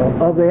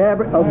of the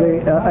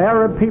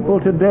Arab people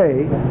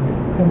today,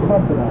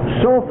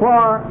 so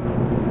far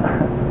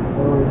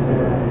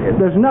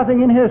there's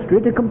nothing in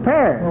history to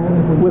compare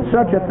with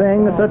such a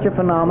thing, such a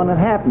phenomenon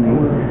happening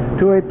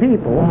to a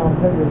people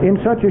in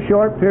such a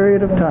short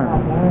period of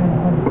time.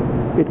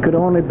 It could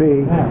only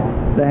be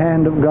the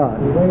hand of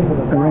God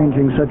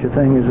arranging such a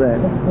thing as that.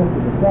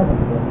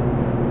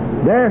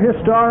 Their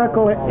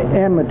historical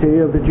enmity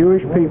of the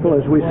Jewish people,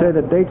 as we said,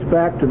 it dates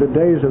back to the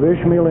days of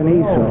Ishmael and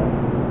Esau.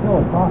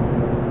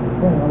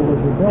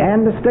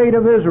 And the state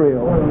of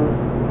Israel,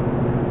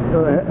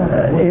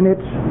 in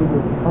its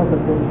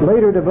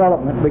later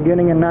development,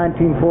 beginning in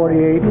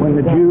 1948, when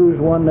the Jews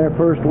won their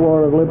first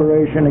war of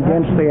liberation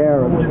against the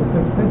Arabs,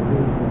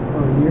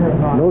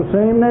 those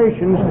same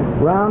nations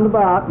round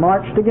about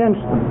marched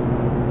against them,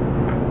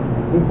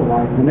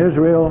 and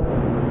Israel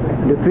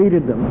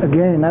defeated them.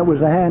 Again, that was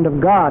the hand of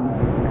God,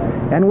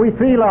 and we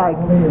feel like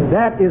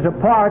that is a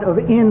part of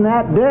in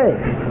that day,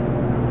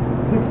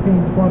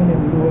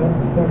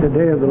 the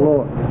day of the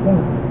Lord.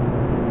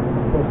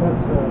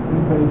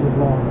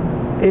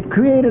 It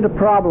created a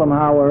problem,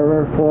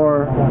 however,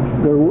 for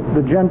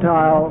the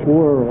Gentile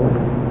world.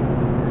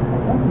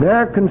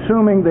 They're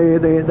consuming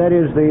that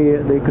is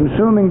the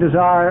consuming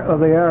desire of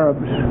the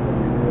Arabs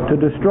to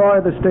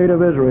destroy the state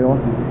of Israel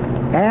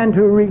and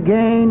to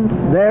regain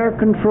their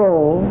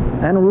control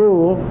and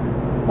rule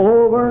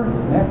over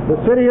the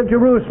city of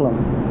Jerusalem,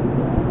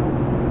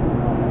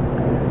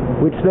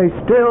 which they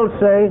still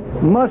say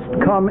must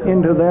come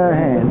into their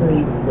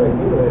hands,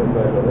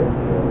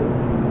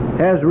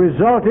 has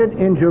resulted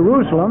in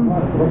Jerusalem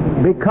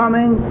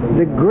becoming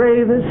the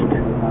gravest,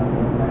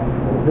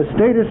 the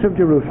status of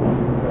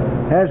Jerusalem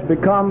has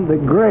become the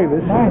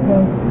gravest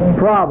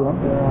problem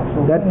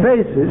that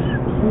faces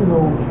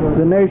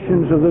the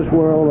nations of this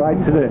world right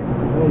today.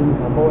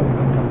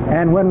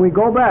 And when we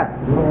go back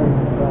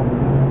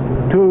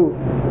to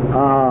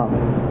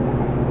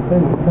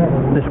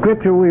the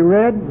scripture we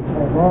read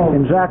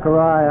in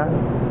Zechariah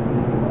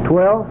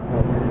 12,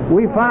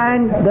 we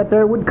find that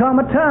there would come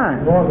a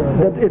time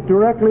that it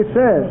directly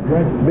says,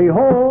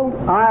 behold,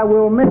 I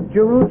will make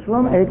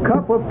Jerusalem a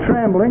cup of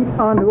trembling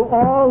unto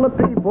all the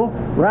people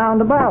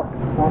round about.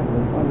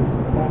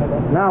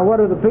 Now, what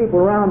are the people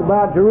round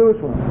about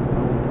Jerusalem?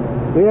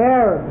 The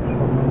Arabs,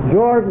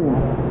 Jordan,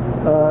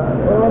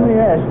 let me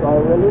ask,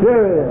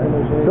 Syria,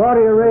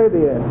 Saudi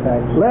Arabia,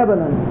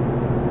 Lebanon,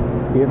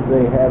 If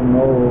they have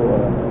no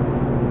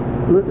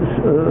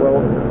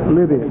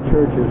Libya,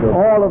 churches, or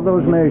all of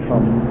those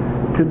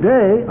nations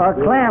today are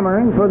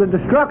clamoring for the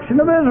destruction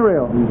of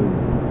Israel,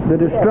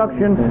 the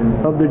destruction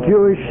of the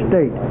Jewish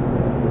state.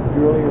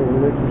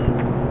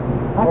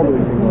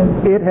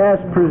 It has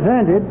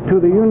presented to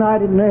the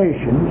United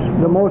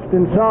Nations the most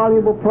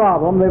insoluble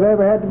problem they've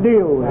ever had to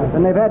deal with,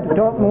 and they've had to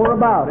talk more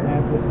about it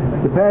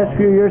the past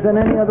few years than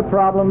any other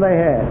problem they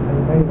had.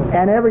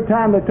 And every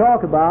time they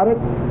talk about it,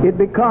 it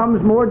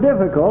becomes more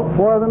difficult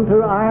for them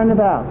to iron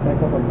it out.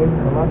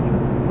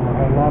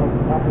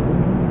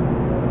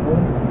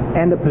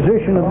 And the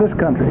position of this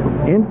country,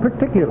 in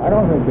particular, I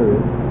don't think there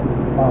is.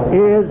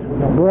 is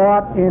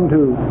brought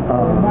into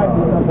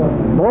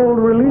bold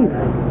relief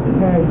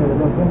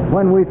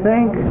when we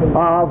think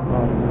of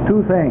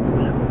two things.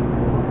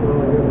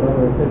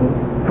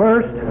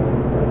 First,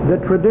 the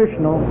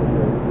traditional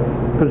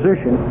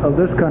position of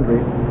this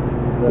country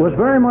was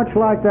very much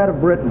like that of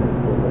Britain,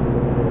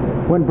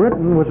 when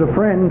Britain was a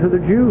friend to the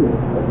Jews.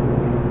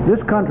 This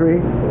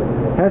country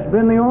has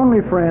been the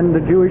only friend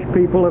the Jewish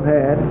people have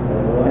had,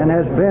 and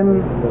has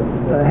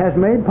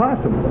made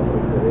possible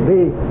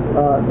the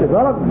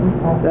development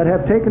that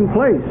have taken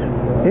place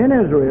in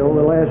Israel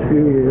the last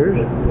few years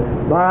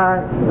by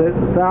the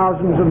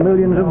thousands of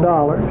millions of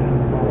dollars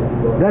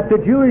that the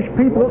Jewish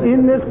people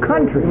in this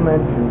country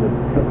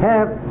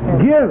have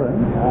given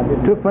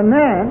to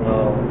finance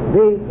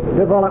the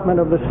development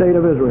of the state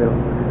of Israel.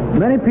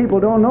 Many people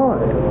don't know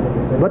it,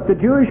 but the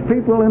Jewish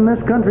people in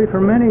this country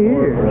for many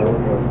years,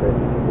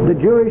 the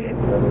Jewish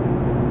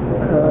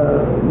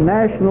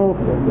National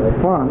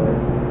Fund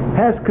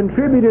has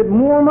contributed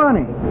more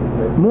money,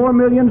 more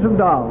millions of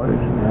dollars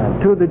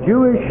to the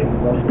Jewish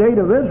state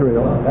of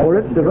Israel for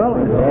its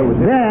development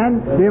than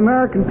the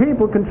American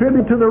people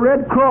contribute to the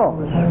Red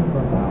Cross.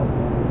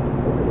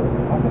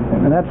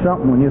 And that's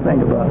something when you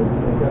think about it.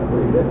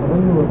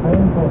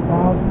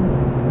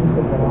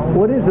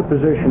 What is the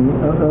position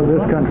of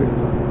this country?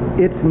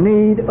 Its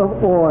need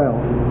of oil.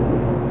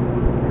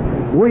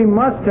 We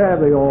must have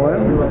the oil.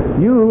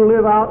 You who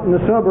live out in the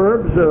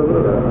suburbs,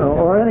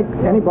 or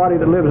anybody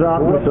that lives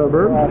out in the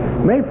suburbs,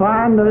 may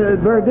find it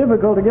very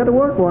difficult to get to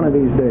work one of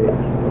these days.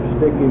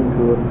 Sticking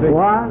to a figure.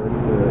 Why?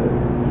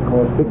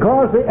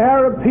 Because the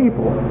Arab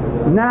people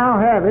now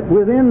have it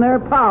within their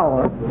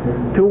power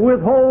to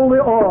withhold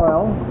the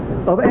oil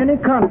of any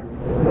country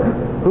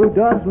who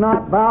does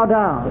not bow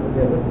down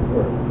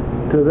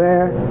to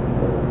their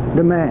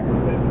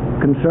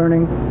demands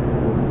concerning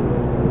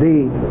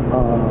the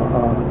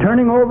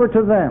turning over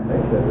to them,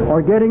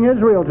 or getting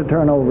Israel to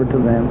turn over to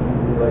them,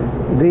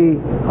 the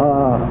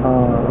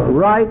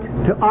right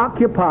to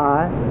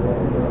occupy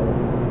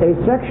a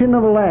section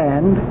of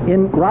land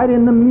right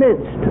in the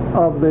midst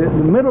of the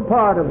middle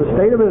part of the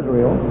state of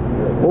Israel,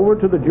 over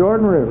to the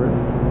Jordan River,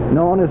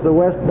 known as the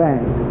West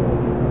Bank.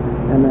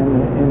 And then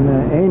in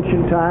the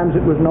ancient times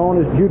it was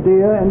known as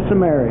Judea and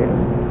Samaria.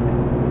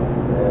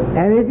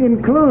 And it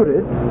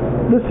included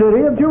the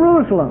city of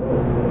Jerusalem.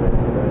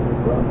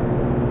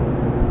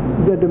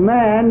 The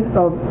demand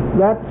of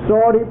that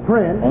Saudi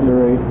prince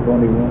Under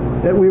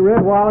 821. that we read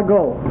a while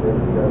ago.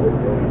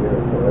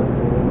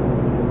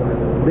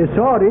 The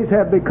Saudis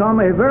have become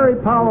a very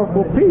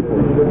powerful people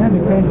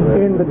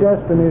in the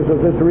destinies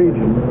of this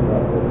region.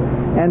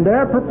 And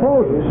their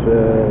proposal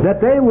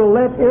that they will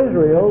let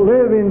Israel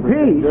live in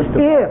peace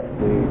if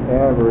the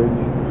average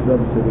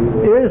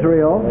subsidy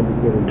Israel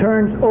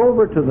turns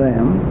over to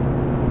them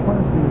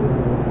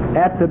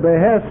at the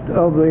behest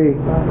of the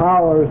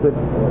powers that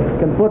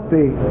can put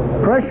the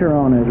pressure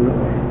on Israel,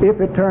 if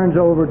it turns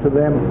over to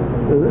them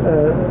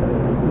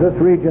this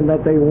region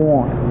that they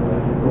want.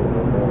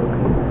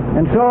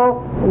 And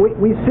so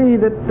we see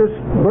that this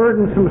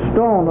burdensome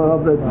stone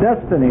of the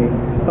destiny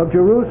of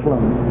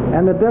Jerusalem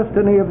and the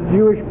destiny of the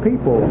Jewish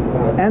people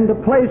and the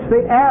place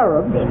the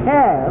Arabs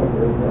have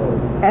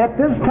at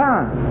this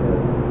time,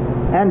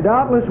 and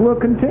doubtless will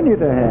continue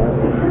to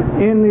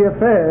have, in the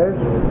affairs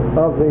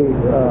of the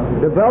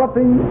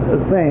developing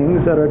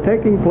things that are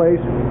taking place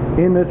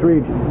in this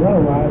region.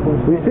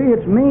 We see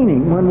its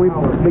meaning when we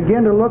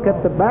begin to look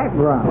at the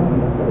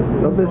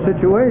background of this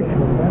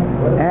situation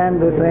and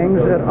the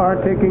things that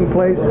are taking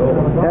place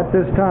at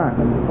this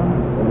time.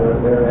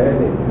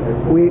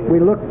 We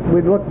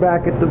look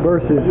back at the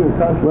verses.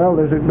 Well,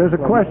 there's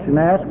a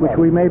question asked which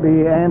we may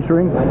be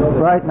answering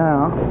right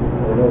now.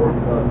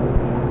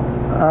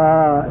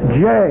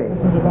 J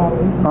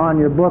on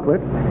your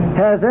booklet,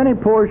 has any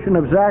portion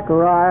of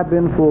Zechariah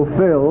been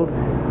fulfilled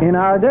in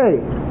our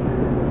days?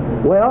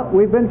 Well,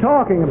 we've been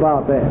talking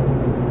about that.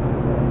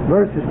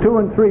 Verses 2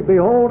 and 3,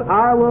 behold,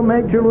 I will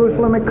make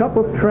Jerusalem a cup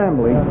of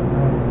trembling.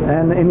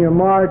 And in your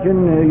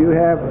margin you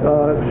have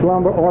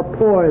slumber or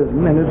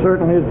poison, and it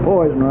certainly is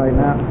poison right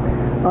now,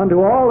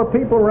 unto all the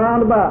people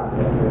round about.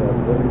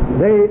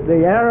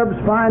 The Arabs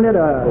find it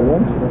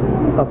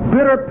a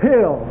bitter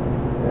pill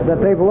that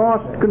they've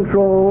lost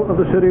control of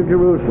the city of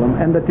Jerusalem,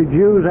 and that the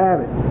Jews have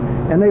it.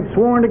 And they've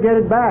sworn to get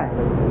it back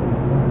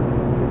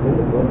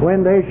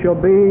when they shall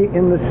be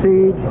in the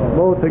siege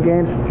both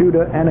against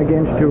Judah and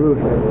against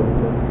Jerusalem.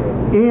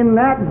 In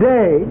that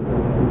day,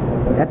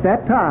 at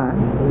that time,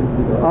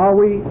 are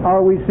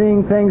we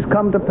seeing things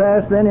come to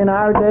pass then in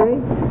our day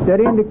that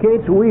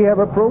indicates we have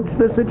approached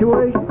this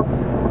situation?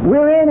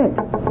 We're in it.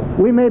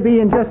 We may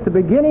be in just the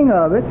beginning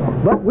of it,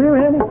 but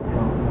we're in it.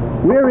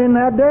 We're in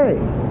that day.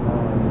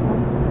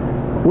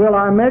 Will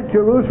I make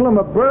Jerusalem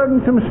a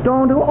burdensome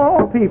stone to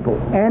all people?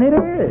 And it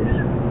is.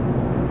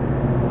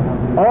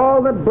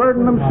 All that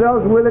burden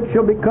themselves with it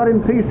shall be cut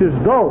in pieces,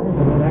 though,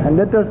 and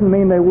that doesn't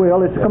mean they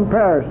will, it's a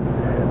comparison,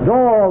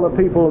 though all the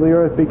people of the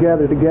earth be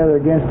gathered together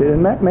against it,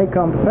 and that may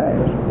come to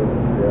pass.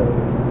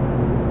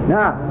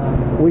 Now,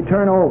 we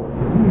turn over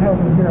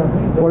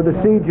for the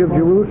siege of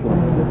Jerusalem.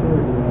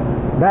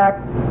 Back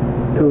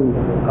to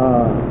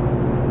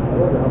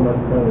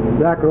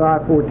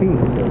Zechariah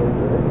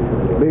 14.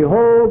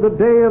 Behold, the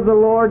day of the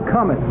Lord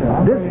cometh.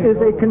 This is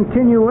a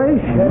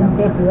continuation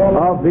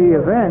of the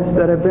events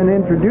that have been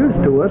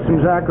introduced to us in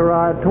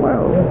Zechariah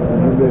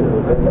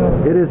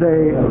 12. It is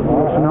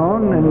what's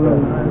known in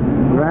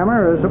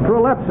grammar as a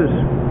prolepsis,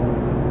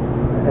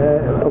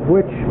 of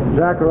which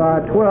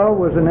Zechariah 12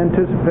 was an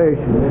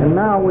anticipation. And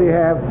now we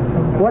have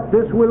what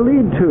this will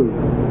lead to.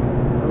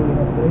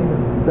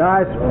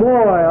 Thy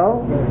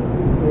spoil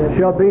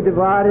shall be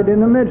divided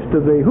in the midst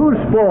of thee. Whose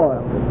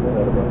spoil?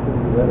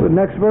 The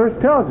next verse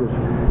tells us,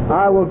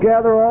 I will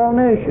gather all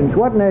nations.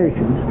 What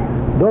nations?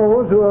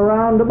 Those who are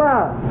round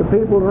about, the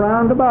people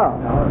round about.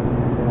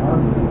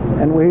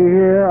 And we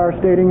here are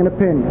stating an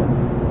opinion.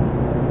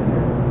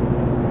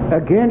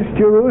 against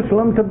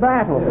Jerusalem to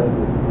battle,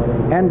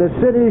 and the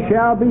city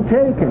shall be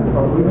taken.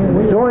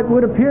 So it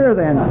would appear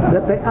then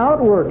that the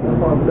outworking,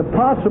 the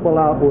possible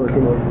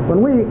outworking,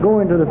 when we go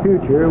into the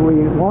future,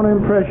 we want to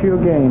impress you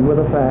again with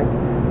the fact,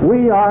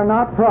 we are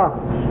not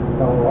prophets.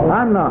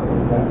 I'm not.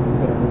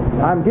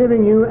 I'm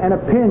giving you an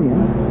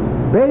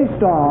opinion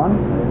based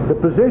on the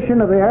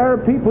position of the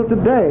Arab people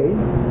today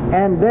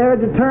and their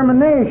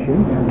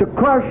determination to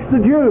crush the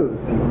Jews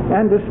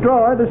and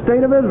destroy the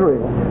state of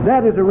Israel.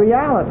 That is a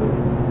reality.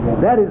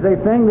 That is a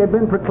thing they've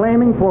been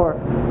proclaiming for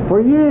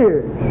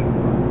years.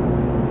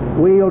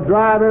 We'll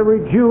drive every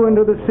Jew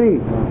into the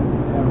sea.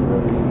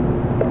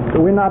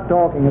 So we're not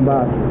talking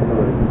about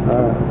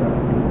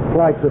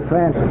flights of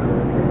fancy.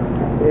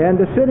 And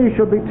the city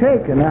shall be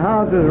taken, the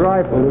houses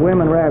rifled, the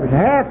women ravished.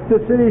 Half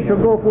the city shall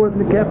go forth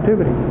into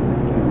captivity.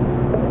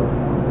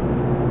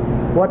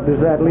 What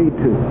does that lead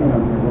to?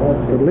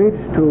 It leads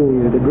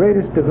to the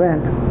greatest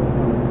event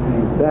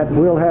that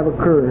will have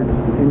occurred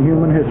in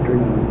human history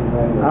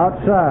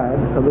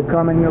outside of the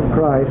coming of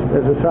Christ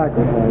as a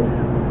sacrifice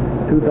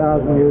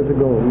 2,000 years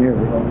ago,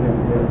 nearly.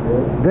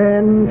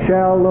 Then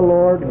shall the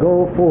Lord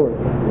go forth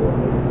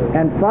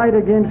and fight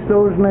against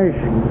those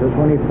nations as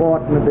when he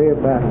fought in the day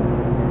of battle.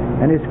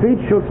 And his feet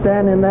shall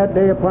stand in that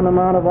day upon the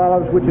Mount of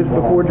Olives, which is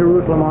before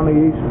Jerusalem on the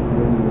east,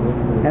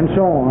 and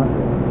so on.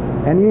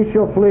 And ye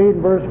shall flee,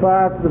 in verse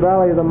 5, to the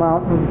valley of the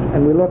mountains.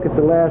 And we look at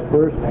the last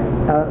verse,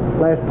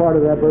 last part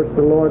of that verse,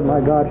 the Lord my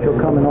God shall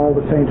come and all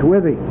the saints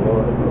with thee.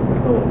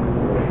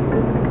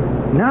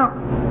 Now,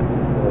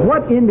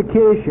 what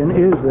indication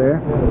is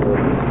there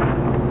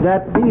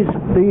that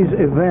these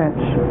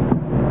events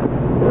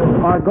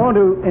are going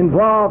to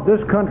involve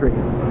this country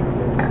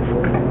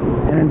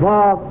and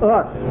involve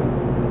us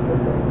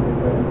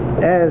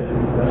as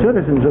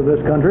citizens of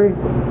this country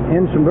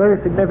in some very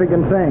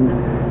significant things?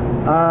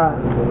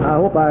 I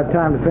hope I have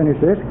time to finish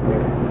this.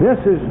 This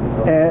is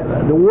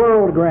the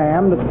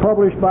Worldgram that's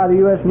published by the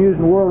U.S. News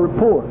and World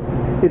Report.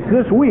 It's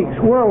this week's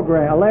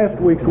Worldgram, last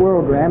week's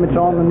Worldgram. It's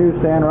on the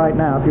newsstand right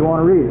now if you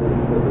want to read it.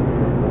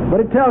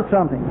 But it tells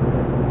something.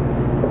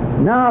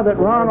 Now that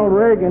Ronald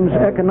Reagan's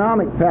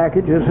economic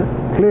package has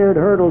cleared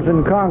hurdles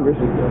in Congress,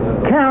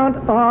 count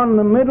on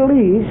the Middle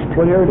East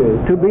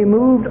to be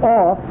moved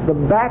off the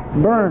back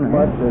burner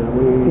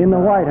in the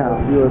White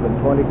House.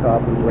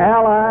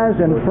 Allies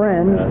and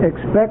friends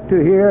expect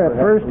to hear at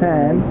first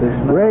hand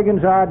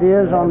Reagan's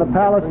ideas on the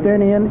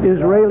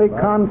Palestinian-Israeli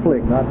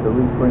conflict,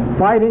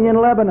 fighting in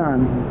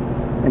Lebanon.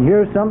 And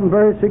here's something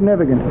very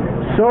significant.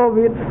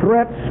 Soviet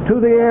threats to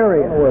the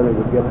area.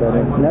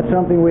 And that's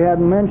something we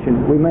hadn't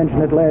mentioned. We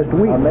mentioned it last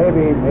week.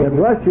 That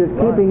Russia is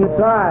keeping its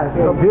eyes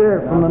up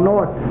here from the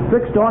north,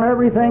 fixed on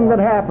everything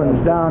that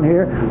happens down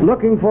here,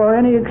 looking for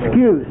any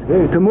excuse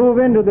to move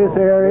into this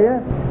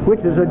area, which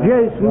is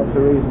adjacent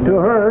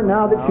to her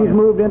now that she's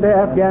moved into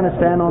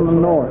Afghanistan on the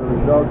north.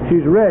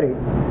 She's ready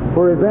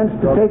for events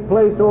to take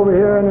place over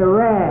here in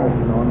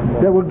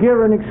Iran that will give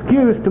her an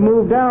excuse to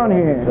move down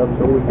here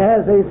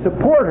as a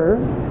supporter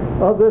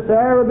of this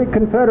Arabic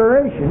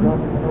Confederation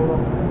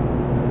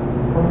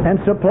and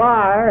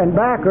supplier and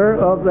backer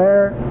of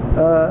their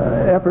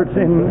efforts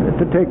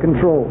to take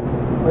control.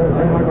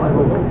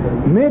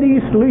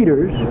 Mideast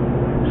leaders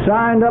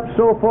signed up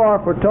so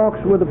far for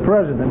talks with the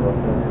president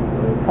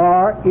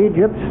are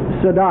Egypt's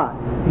Sadat.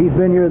 He's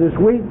been here this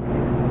week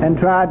and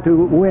tried to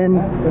win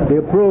the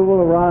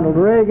approval of Ronald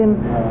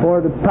Reagan for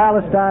the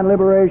Palestine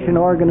Liberation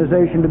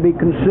Organization to be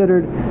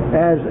considered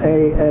as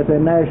a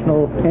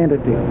national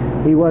entity.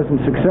 He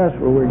wasn't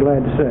successful, we're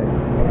glad to say.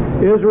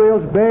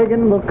 Israel's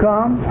Begin will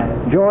come,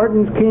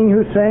 Jordan's King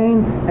Hussein,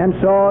 and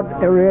Saudi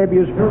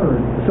Arabia's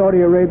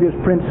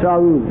Prince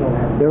Saud.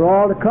 They're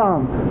all to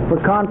come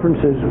for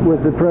conferences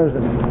with the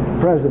president.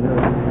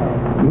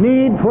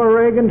 Need for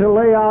Reagan to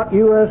lay out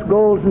U.S.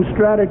 goals and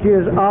strategy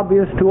is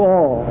obvious to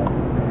all.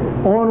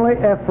 Only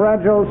a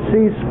fragile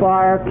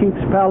ceasefire keeps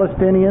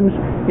Palestinians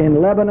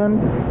in Lebanon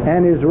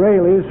and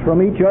Israelis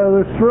from each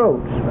other's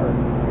throats.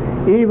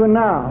 Even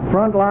now,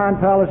 frontline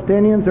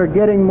Palestinians are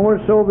getting more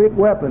Soviet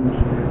weapons,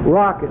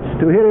 rockets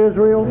to hit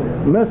Israel,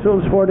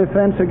 missiles for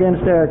defense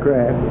against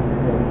aircraft.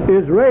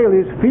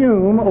 Israelis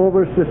fume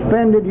over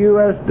suspended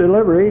U.S.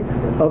 delivery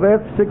of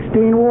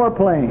F-16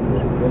 warplanes.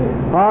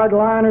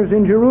 Hardliners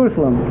in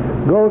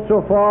Jerusalem go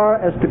so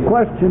far as to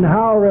question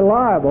how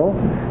reliable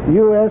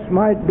U.S.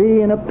 might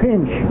be in a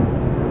pinch.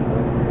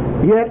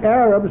 Yet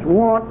Arabs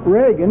want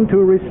Reagan to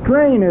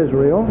restrain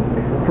Israel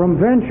from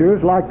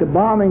ventures like the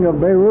bombing of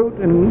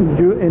Beirut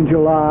in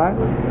July,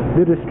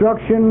 the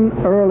destruction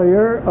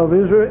earlier of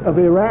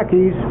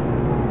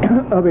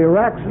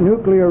Iraq's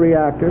nuclear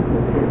reactor.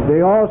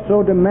 They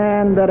also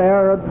demand that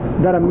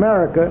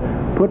America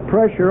put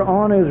pressure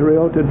on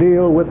Israel to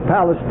deal with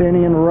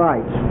Palestinian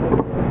rights.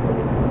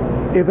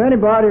 If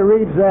anybody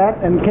reads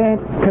that and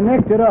can't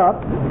connect it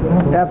up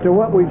after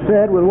what we've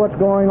said with what's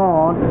going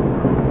on,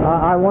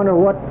 I wonder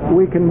what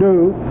we can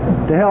do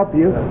to help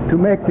you to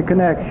make the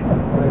connection.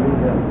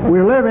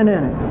 We're living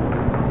in it.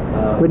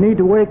 We need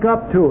to wake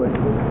up to it.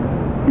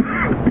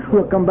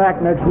 We'll come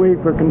back next week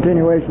for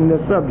continuation of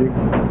this subject,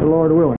 the Lord willing.